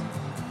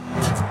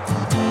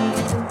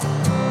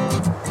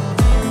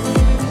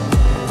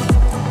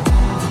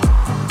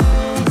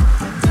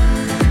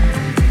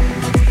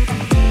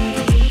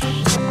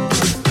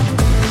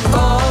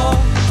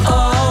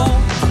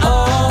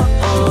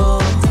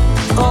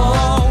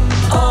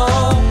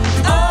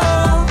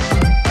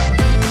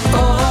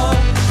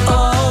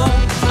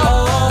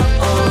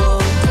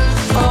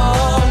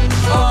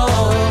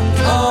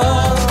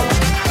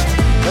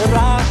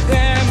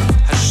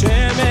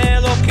 Hashem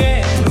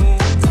Elokeinu,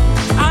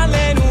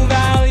 Alenu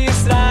ועל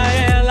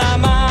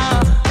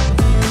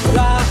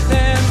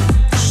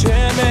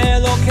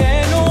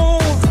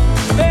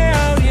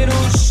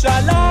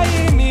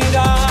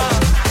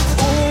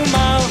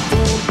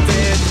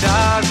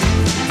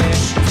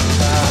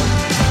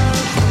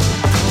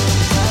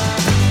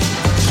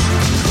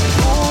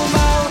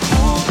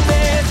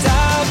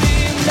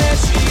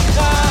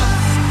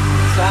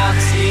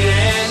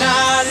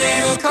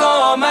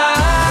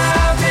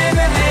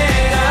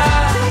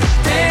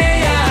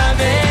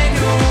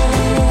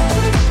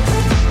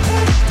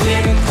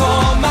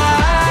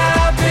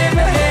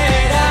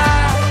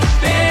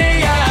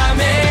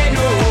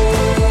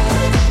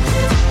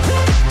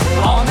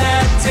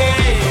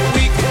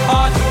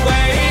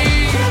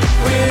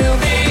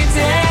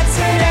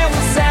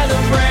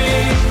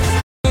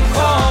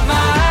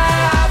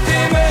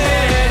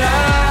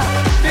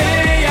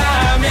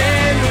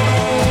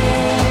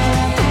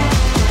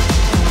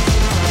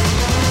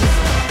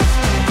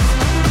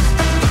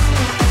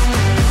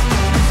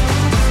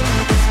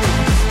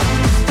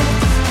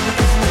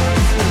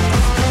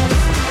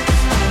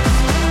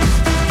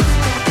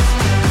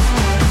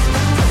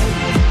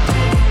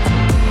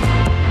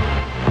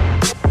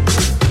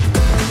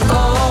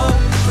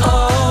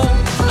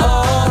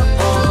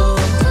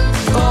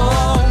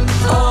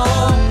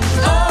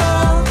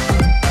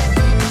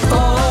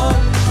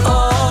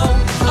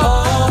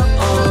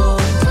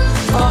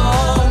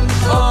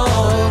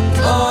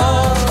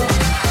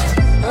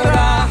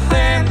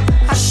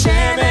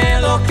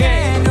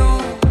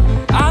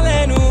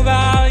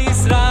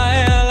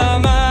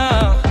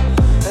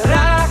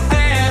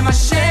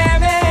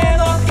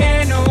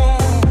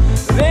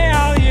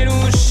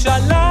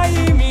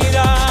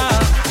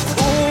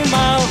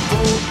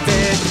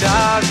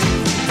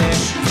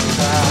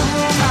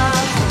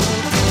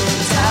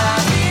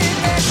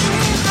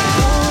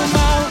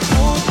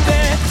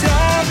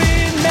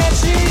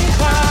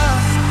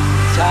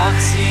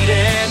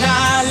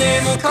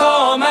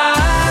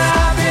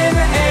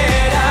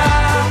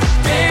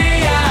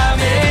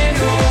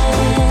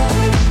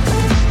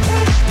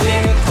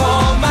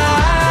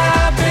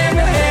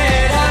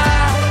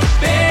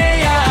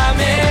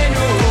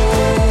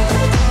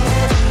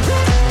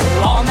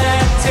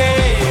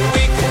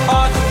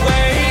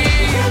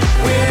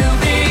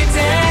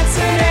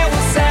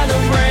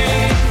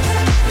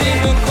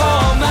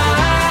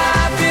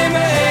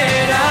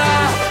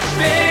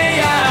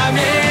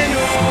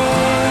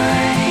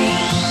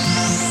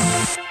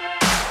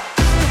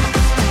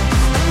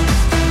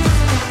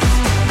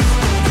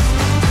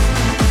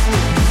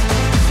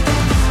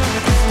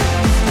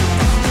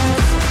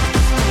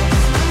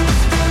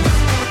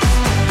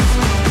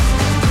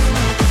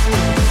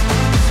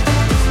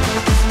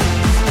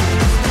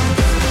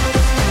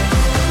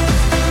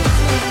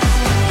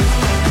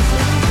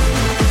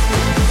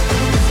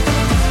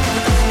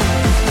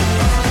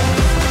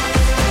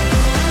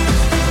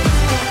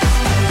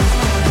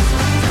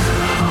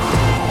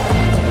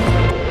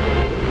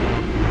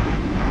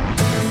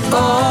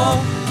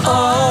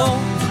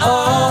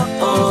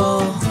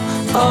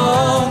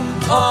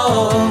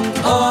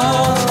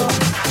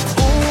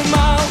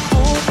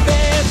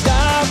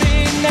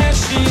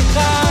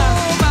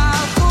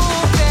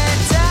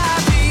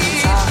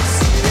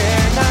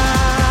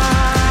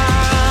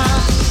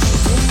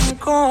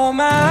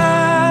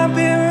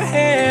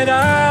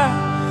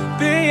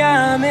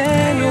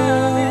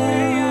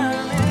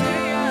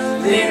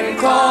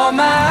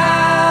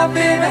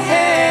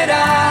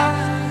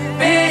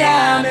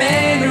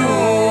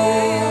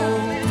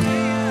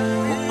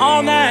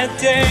On that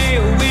day,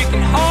 we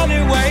can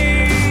hardly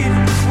wait.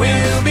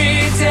 We'll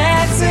be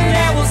dancing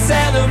and we'll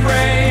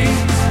celebrate.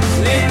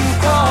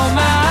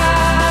 Linkoma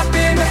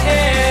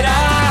b'mehera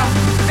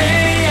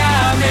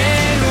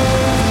b'yameinu.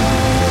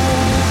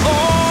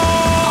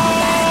 On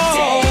that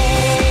day,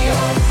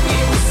 we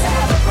will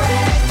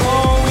celebrate.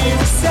 Oh, we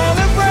will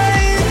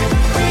celebrate.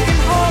 We can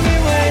hardly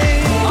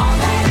wait. On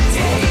that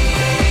day,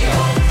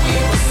 we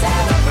will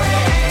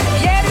celebrate.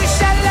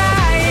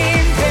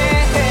 Yerushalayim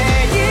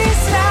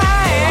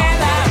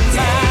be'Yisrael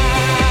Amah.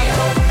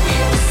 We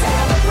will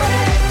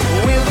celebrate.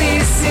 We'll be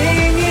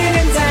singing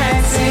and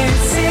dancing,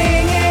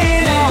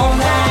 singing on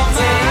that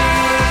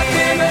day.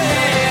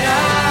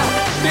 B'mehera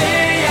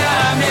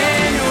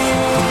b'yameinu.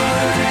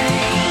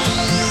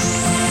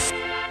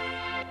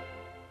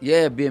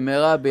 Yeah,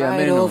 Bimera Right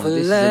Biamenu. over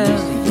This is a new land,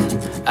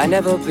 singer. I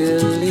never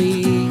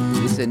believed.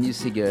 This is a new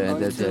singer,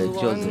 and that's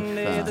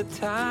Joseph.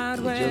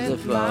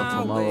 Joseph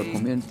from our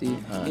community.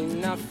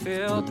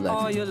 Good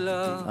luck.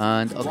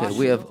 And okay,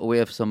 we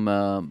have some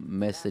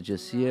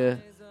messages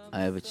here. I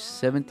have a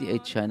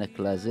 78 China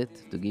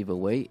closet to give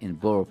away in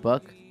Borough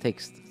Park.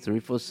 Text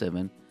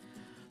 347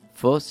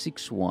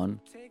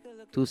 461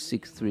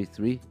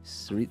 2633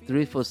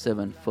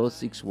 347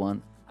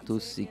 461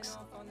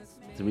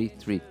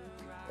 2633.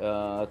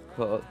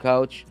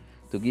 Couch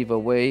to give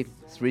away,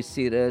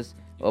 3-seaters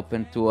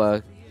open to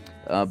a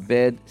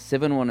bed,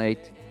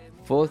 718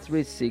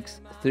 436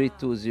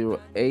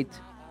 3208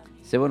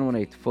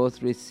 718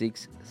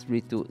 436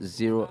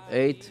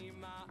 3208.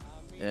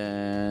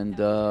 And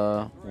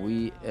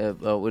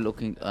we're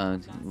looking,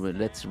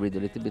 let's read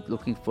a little bit,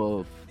 looking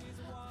for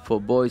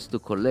boys to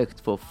collect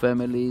for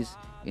families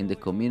in the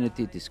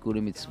community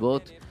Tiskulim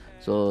Mitzvot.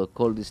 So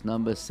call this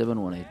number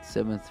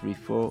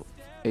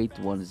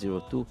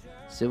 718-734-8102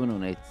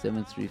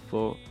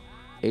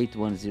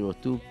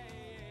 718-734-8102.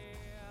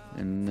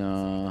 And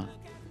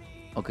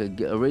okay,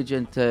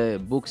 Regent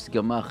Books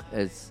Gamach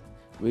has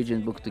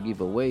Regent book to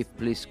give away.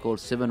 Please call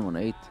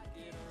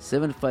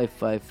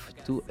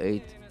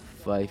 718-755-2851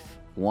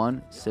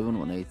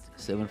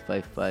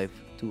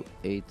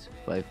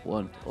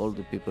 718-755-2851. All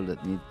the people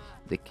that need,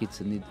 the kids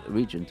that need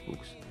Regent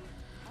books.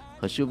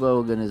 Hashuva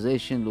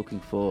organization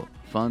looking for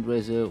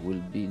fundraiser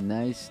will be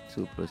nice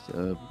to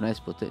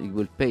it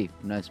will pay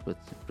nice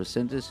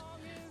percentage.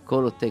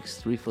 Call or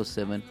text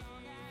 347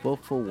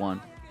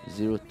 441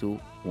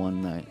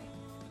 0219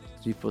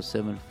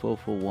 347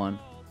 441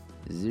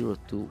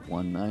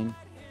 0219.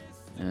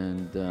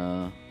 And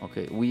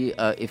okay, we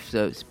if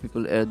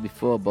people heard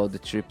before about the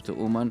trip to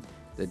Uman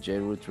that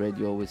JRoot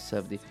Radio with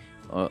Savdi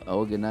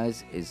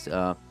organize is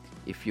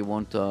if you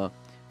want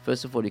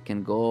first of all you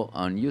can go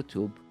on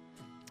YouTube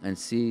and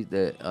see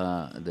the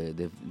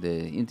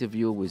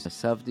interview with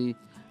Savdi.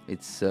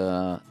 It's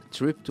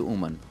trip to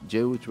Uman,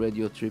 JRoot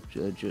Radio trip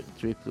to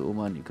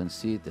Uman. You can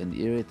see it and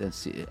hear it and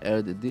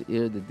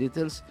hear the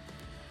details.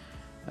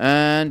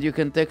 And you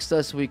can text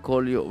us. We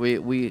call you.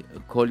 We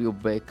call you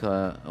back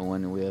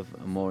when we have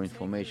more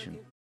information.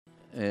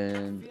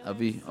 And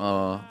Avi,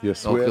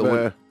 Yes,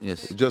 okay,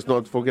 yes. Just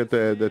not forget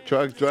the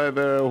truck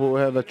driver who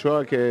have a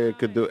truck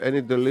could do any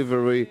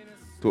delivery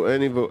to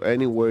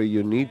anywhere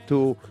you need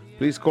to.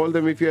 Please call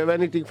them if you have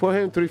anything for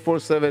him.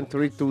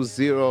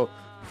 347-320-4614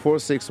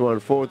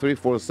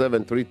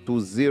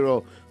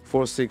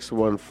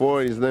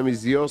 347-320-4614. His name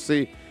is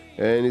Yossi,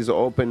 and he's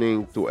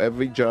opening to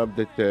every job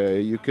that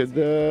you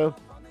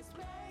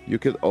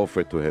could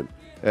offer to him.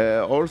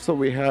 Also,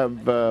 we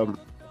have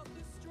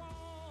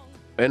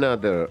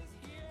another.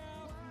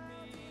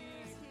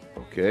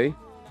 Okay,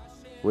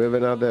 we have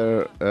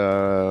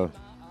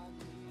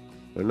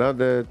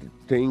another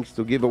things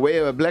to give away.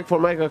 A black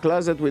Formica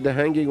closet with a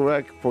hanging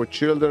rack for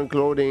children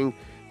clothing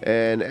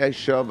and a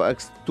shelf,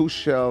 2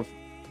 shelf,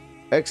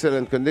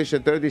 excellent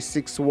condition,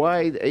 36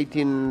 wide,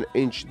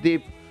 18-inch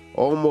deep,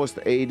 almost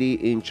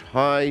 80-inch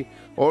high.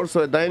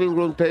 Also a dining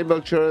room table,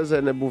 chairs,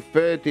 and a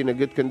buffet in a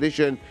good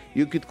condition.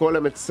 You could call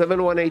them at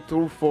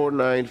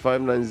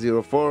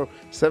 718-249-5904,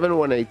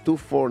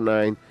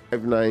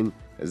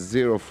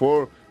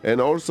 718-249-5904. And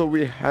also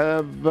we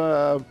have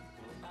a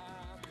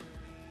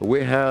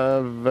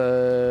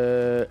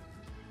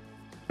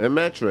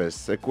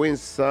mattress, a queen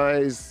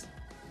size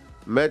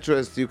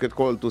mattress. You could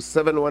call to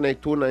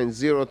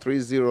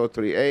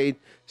 718-290-3038,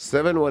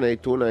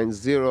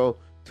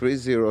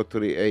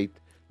 718-290-3038.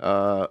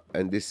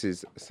 And this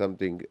is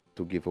something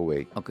to give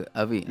away. Okay,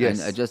 Avi, Yes.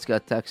 and I just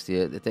got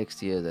the text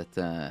here that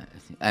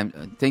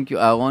thank you,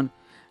 Aaron.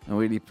 I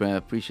really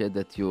appreciate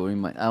that you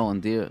remind Aaron,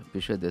 dear.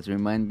 Appreciate that.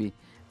 Remind me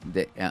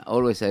that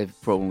always I have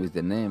problem with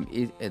the name.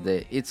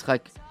 The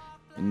Yitzchak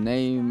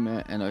name,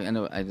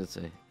 I just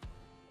say.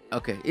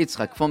 Okay,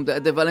 Yitzhak from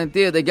the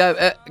volunteer, the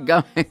guy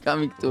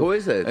coming to. Who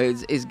is it?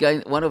 It's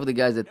guy, one of the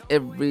guys that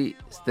every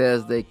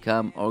Thursday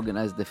come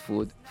organize the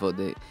food for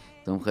the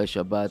Tomchei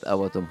Shabbat,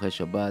 our Tomchei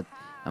Shabbat.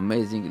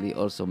 Amazingly,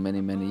 also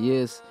many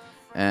years,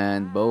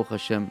 and Baruch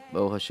Hashem,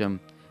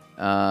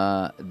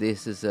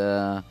 this is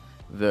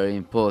very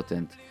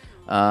important.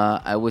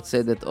 I would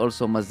say that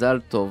also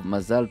Mazal Tov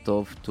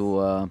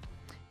to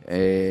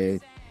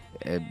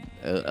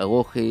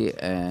Rochi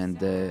and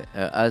her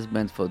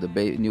husband for the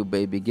new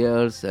baby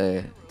girls,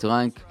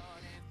 Trank,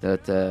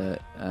 that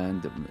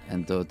and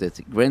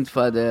the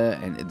grandfather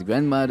and the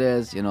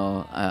grandmothers,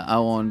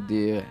 Aaron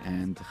dear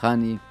and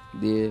Hani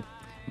dear,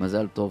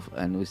 Mazal Tov,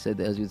 and we said,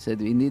 as you said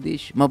in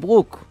Yiddish,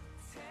 Mabruk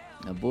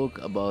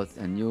about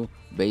a new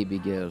baby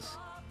girls.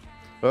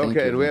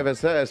 Okay, and we have a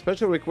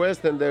special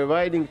request, and they're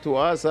writing to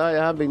us. I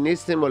have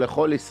Nissim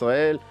Olechol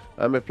Israel.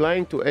 I'm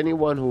applying to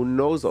anyone who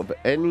knows of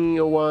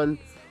anyone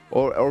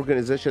or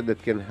organization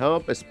that can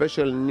help a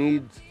special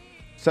needs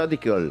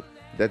tzaddik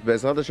that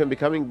Be'ezrat Hashem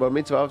becoming bar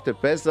mitzvah after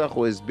Pesach,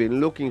 who has been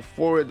looking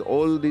forward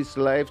all this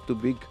life to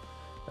big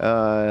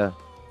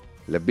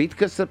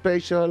Lebitka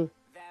special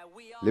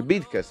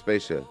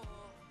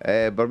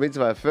bar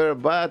mitzvah affair,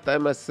 but I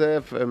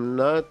myself am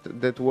not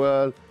that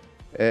well,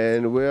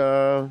 and we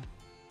are.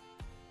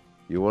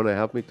 You want to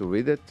help me to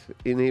read it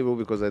in Hebrew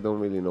because I don't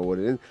really know what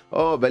it is.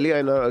 Oh, Bali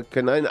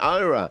Kanain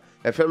Ira,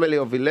 a family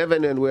of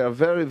 11, and we are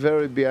very,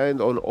 very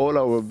behind on all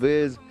our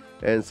bills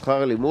and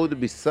schar limud,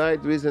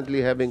 besides recently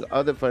having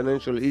other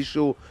financial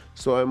issue.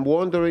 So I'm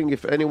wondering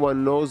if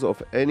anyone knows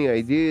of any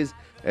ideas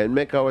and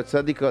make our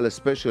tzaddik a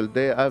special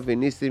day. Avi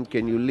Nissim,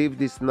 can you leave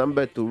this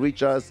number to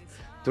reach us?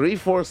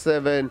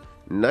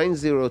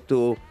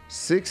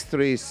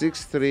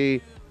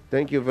 347-902-6363.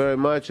 Thank you very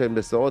much, and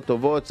besorot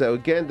tovot. So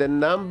again, the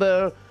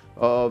number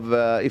of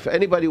if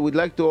anybody would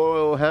like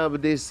to have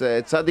this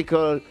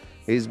tzaddik,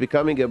 he's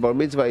becoming a bar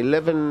mitzvah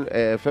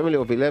 11, family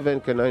of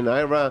 11, Kanai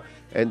Naira,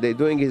 and they're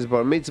doing his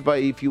bar mitzvah.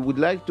 If you would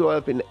like to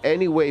help in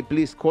any way,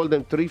 please call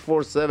them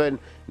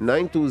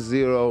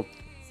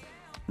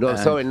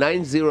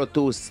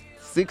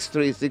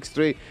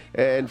 902-6363.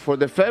 And for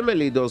the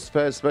family, those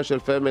first special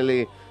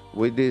family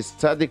with this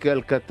tzaddik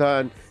el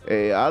katan,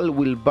 Al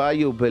will buy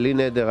you beli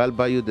neder, I'll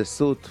buy you the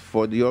suit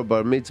for your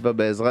bar mitzvah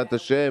be'ezrat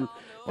Hashem.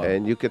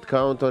 And you can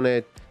count on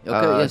it.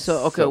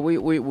 Okay, we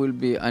will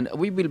be, and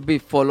we will be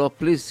follow.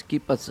 Please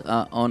keep us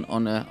on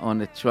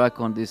a track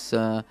on this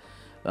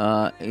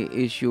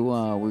issue.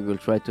 We will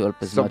try to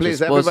help as much as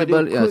possible. So please,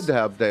 everybody could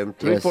help them.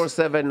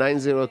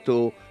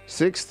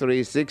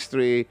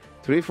 347-902-6363.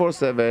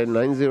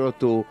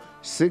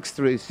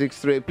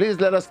 347-902-6363. Please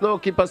let us know.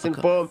 Keep us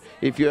informed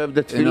if you have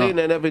the tefillin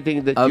and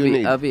everything that you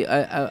need. Avi,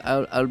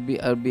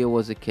 I'll be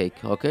with a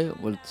cake. Okay,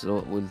 we'll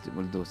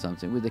do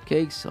something with the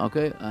cakes.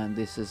 Okay, and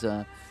this is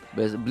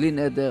bli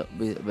neder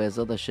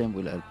be'ezrat Hashem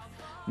will help.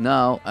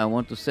 Now I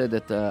want to say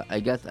that I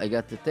got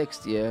the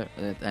text here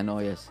that I know.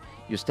 Yes,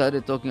 you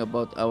started talking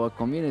about our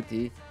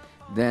community,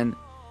 then.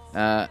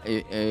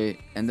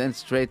 And then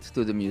straight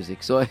to the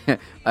music. So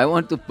I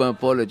want to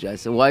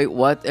apologize.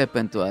 What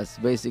happened to us?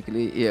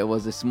 Basically, it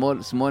was a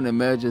small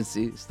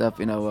emergency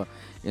stuff in our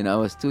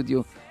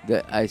studio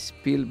that I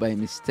spilled by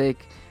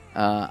mistake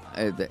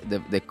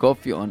the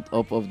coffee on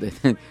top of the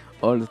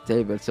all the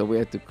table. So we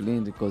had to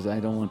clean because I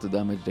don't want to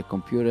damage the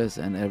computers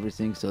and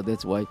everything. So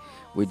that's why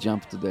we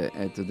jumped to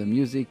the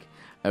music.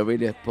 I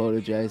really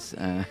apologize.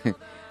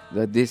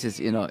 That this is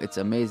it's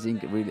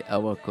amazing. Really,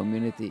 our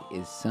community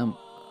is some.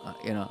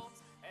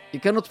 You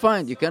cannot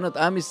Am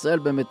Yisrael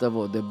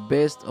b'metavo, the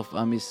best of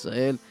Am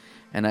Yisrael,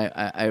 and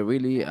I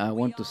really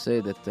want to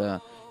say that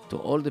to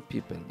all the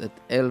people that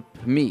help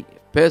me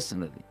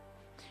personally,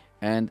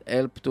 and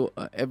help to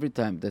every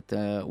time that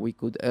we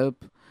could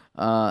help.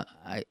 I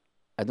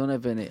don't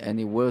have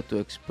any word to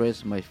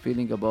express my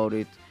feeling about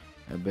it.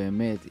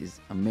 Be'emet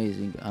is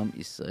amazing. Am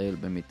Yisrael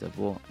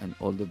b'metavo, and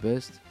all the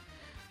best.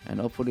 And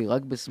hopefully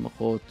רק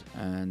בשמחות,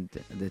 and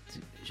that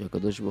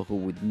שהקדוש ברוך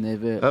הוא would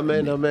never...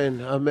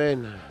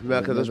 Amen.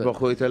 מהקדוש ברוך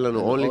הוא ייתן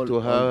לנו only to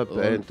help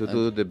and to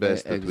do the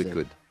best that we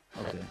could.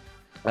 Okay.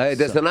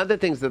 There's another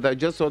thing that I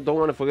just don't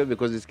want to forget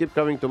because it keeps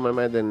coming to my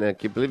mind and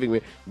keep leaving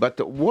me. But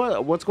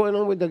what's going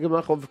on with the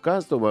Gemach of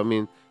custom? I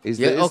mean, is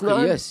there not?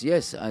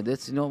 Yes.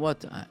 That's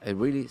what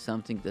really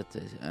something that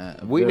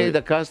we need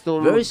a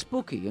custom. Very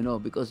spooky,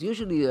 because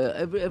usually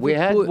every we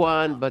had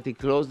one, but he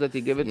closed it.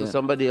 He gave it to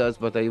somebody else.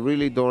 But I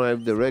really don't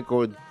have the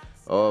record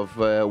of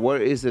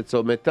where is it.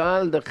 So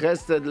Metal, the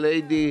Chesed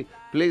lady,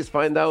 please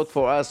find out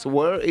for us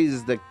where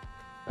is the.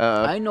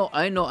 I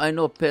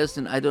know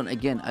person. I don't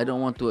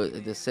want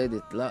to say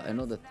it loud. I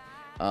know that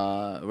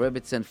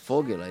Rebbetzin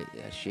Fogel,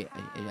 she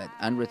had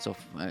hundreds of.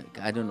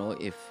 I don't know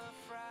if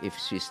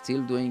she's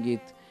still doing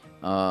it.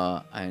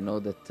 I know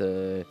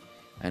that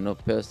I know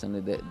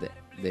personally that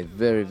they're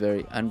very,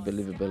 very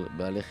unbelievable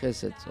Baalei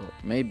Chesed. So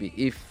maybe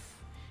if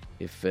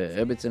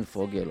Rebbetzin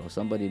Fogel or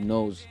somebody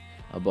knows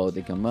about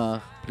the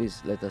Gemach,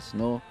 please let us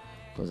know,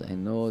 because I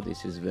know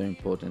this is very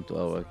important to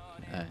our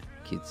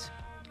kids.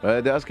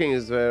 They're asking,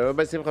 is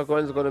Rabbi Simcha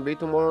Cohen is going to be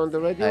tomorrow on the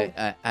radio?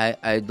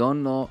 I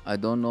don't know.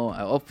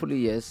 Hopefully,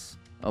 yes.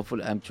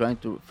 Hopefully,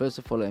 first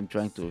of all, I'm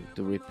trying to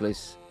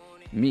replace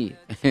me.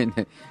 And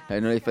I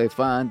don't know if I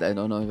find, I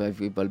don't know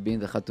if I'll be in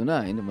the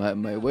Chatuna, in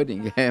my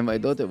wedding, my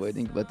daughter's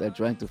wedding, but I'm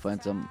trying to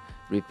find some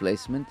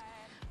replacement.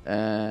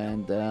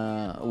 And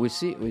we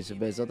see,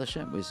 Be'ezrat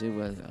Hashem, we see.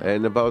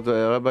 And about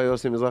Rabbi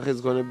Yossi Mizrahi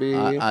is going to be...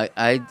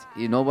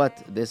 you know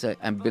what?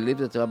 I believe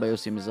that Rabbi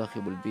Yossi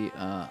Mizrahi will be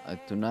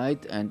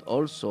tonight, and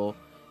also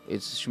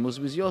it's Shmuz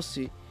with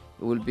Yossi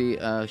will be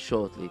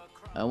shortly.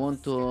 I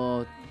want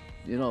to,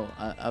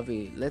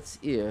 Avi, let's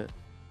hear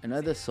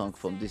another song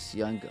from this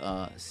young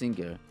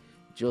singer,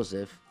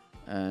 Joseph,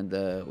 and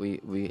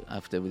we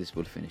after this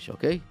we'll finish,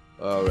 okay?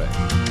 All right.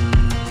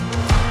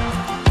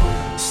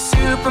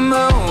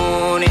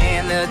 Supermoon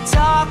in the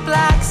dark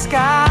black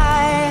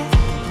sky,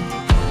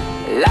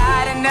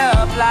 lighting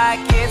up like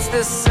it's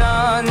the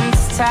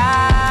sun's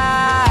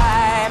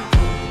time.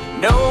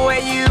 Know where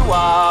you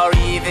are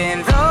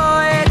even though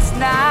it's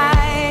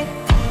night,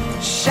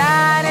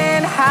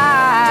 shining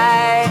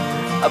high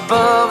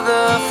above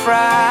the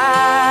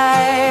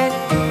fright.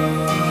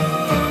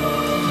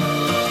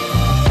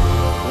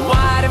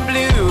 White and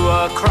blue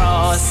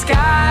across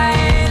skylines,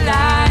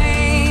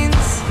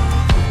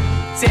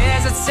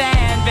 desert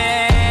sand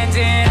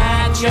bending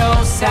at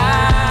your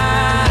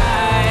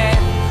side,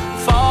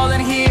 fallen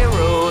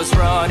heroes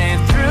running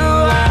through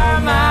our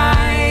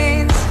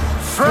minds,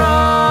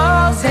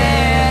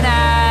 frozen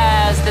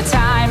as the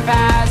time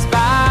passed by.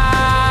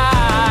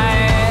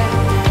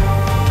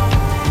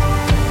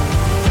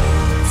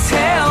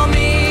 Tell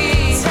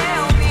me,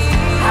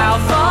 how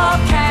far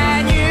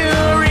can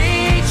you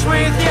reach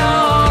with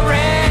your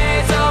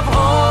rays of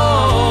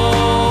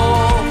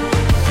hope?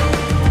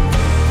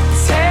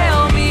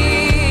 Tell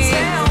me,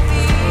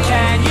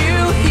 can you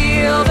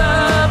heal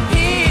the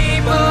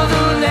people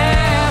who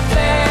left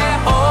their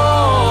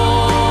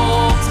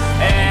homes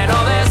and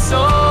all their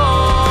souls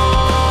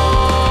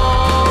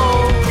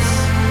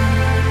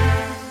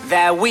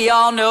that we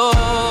all know?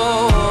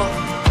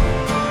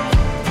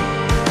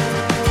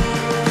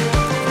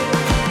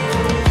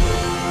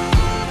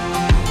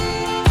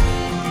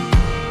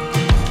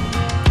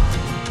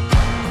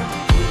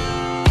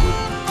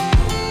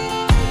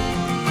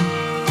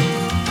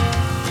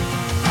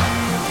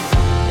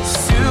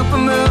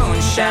 Supermoon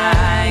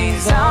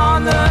shines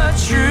on the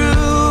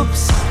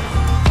troops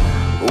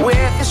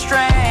with the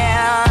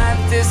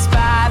strength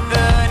despite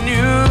the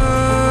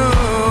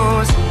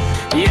news.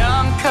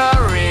 Young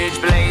courage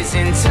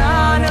blazing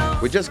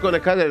tunnels. We're just going to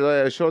cut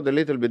it short a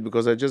little bit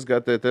because I just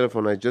got the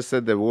telephone. I just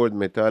said the word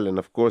metal, and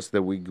of course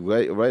that we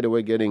right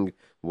away getting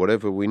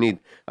whatever we need.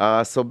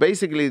 So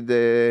basically,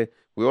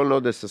 we all know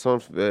the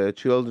Sasson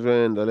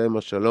children,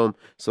 Aleim Shalom.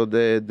 So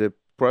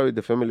probably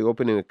the family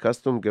opening a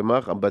custom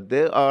gemach, but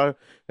they are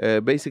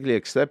basically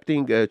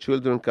accepting a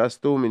children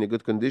costume in a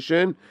good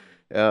condition.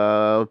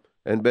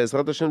 And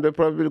Be'ezrat Hashem, they're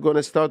probably going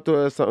to start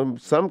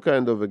some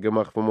kind of a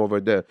gemach from over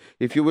there.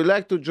 If you would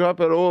like to drop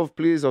it off,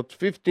 please, at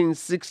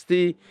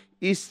 1560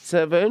 East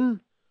 7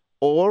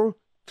 or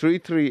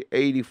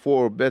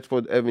 3384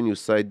 Bedford Avenue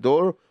side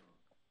door.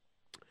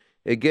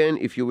 Again,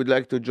 if you would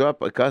like to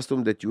drop a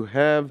costume that you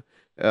have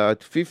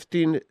at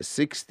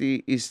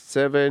 1560 East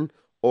 7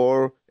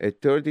 or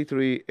at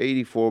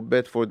 3384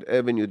 Bedford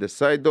Avenue, the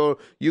side door,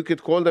 you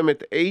could call them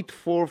at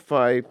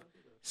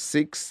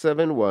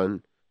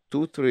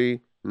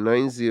 845-671-2390,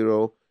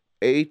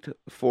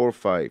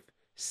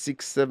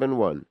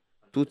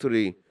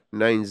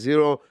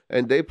 845-671-2390,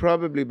 and they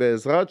probably,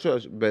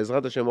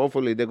 Be'ezrat Hashem,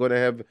 hopefully they're going to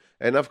have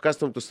enough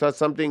custom to start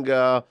something,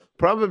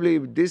 probably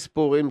this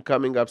Purim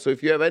coming up. So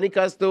if you have any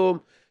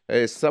custom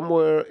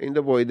somewhere in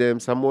the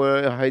Voidem,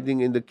 somewhere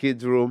hiding in the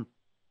kids' room,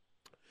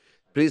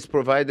 please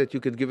provide that you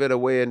could give it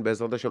away, and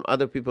Be'ezrat Hashem,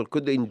 other people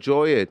could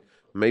enjoy it,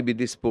 maybe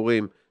this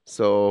Purim.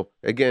 So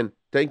again,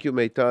 thank you,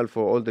 Meital,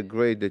 for all the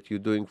great that you're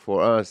doing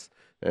for us,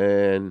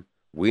 and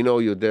we know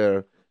you're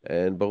there,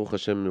 and Baruch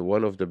Hashem,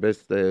 one of the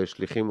best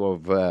shlichim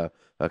of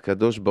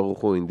HaKadosh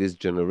Baruch Hu in this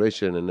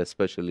generation, and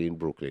especially in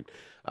Brooklyn.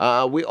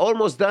 We're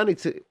almost done.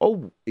 It's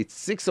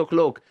 6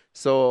 o'clock.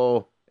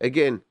 So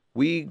again,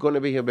 we're going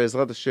to be here,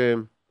 Be'ezrat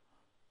Hashem,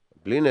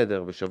 bli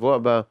neder, בשבוע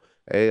הבא.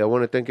 I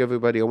want to thank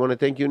everybody. I want to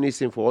thank you,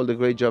 Nissim, for all the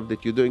great job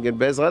that you're doing. And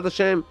Be'ezrat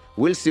Hashem,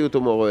 we'll see you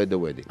tomorrow at the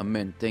wedding.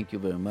 Amen. Thank you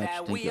very much. That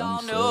Thank we you, all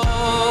Am know.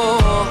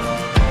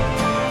 Yisrael.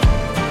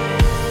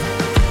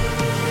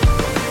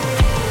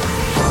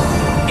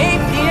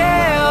 8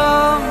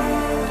 p.m.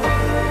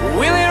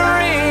 Will it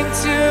ring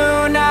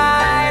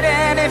tonight?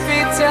 And if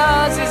it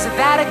does, is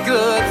that a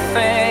good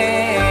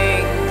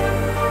thing?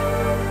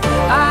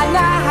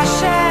 Allah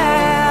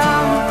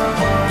Hashem,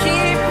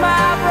 keep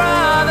my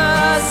brother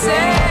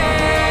safe.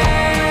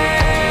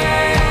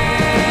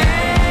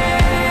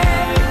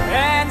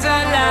 And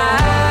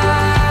alive.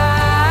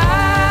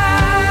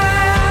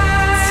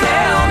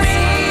 Tell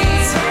me,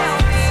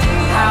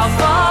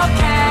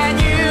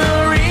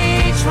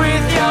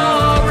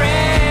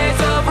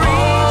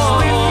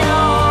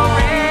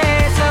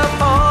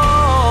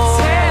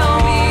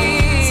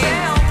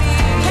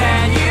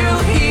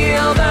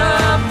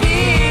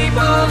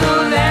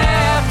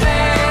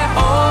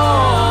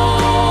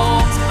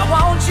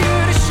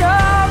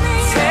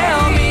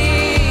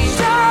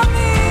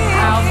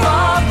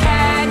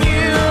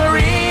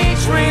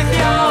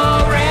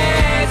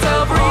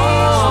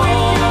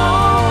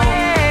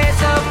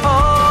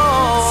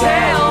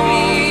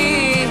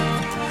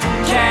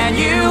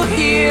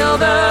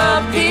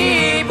 the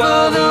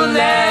people who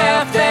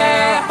left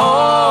their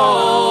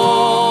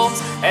homes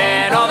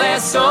and all their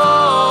souls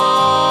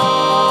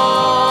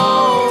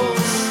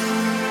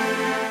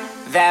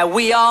that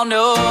we all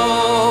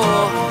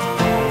know.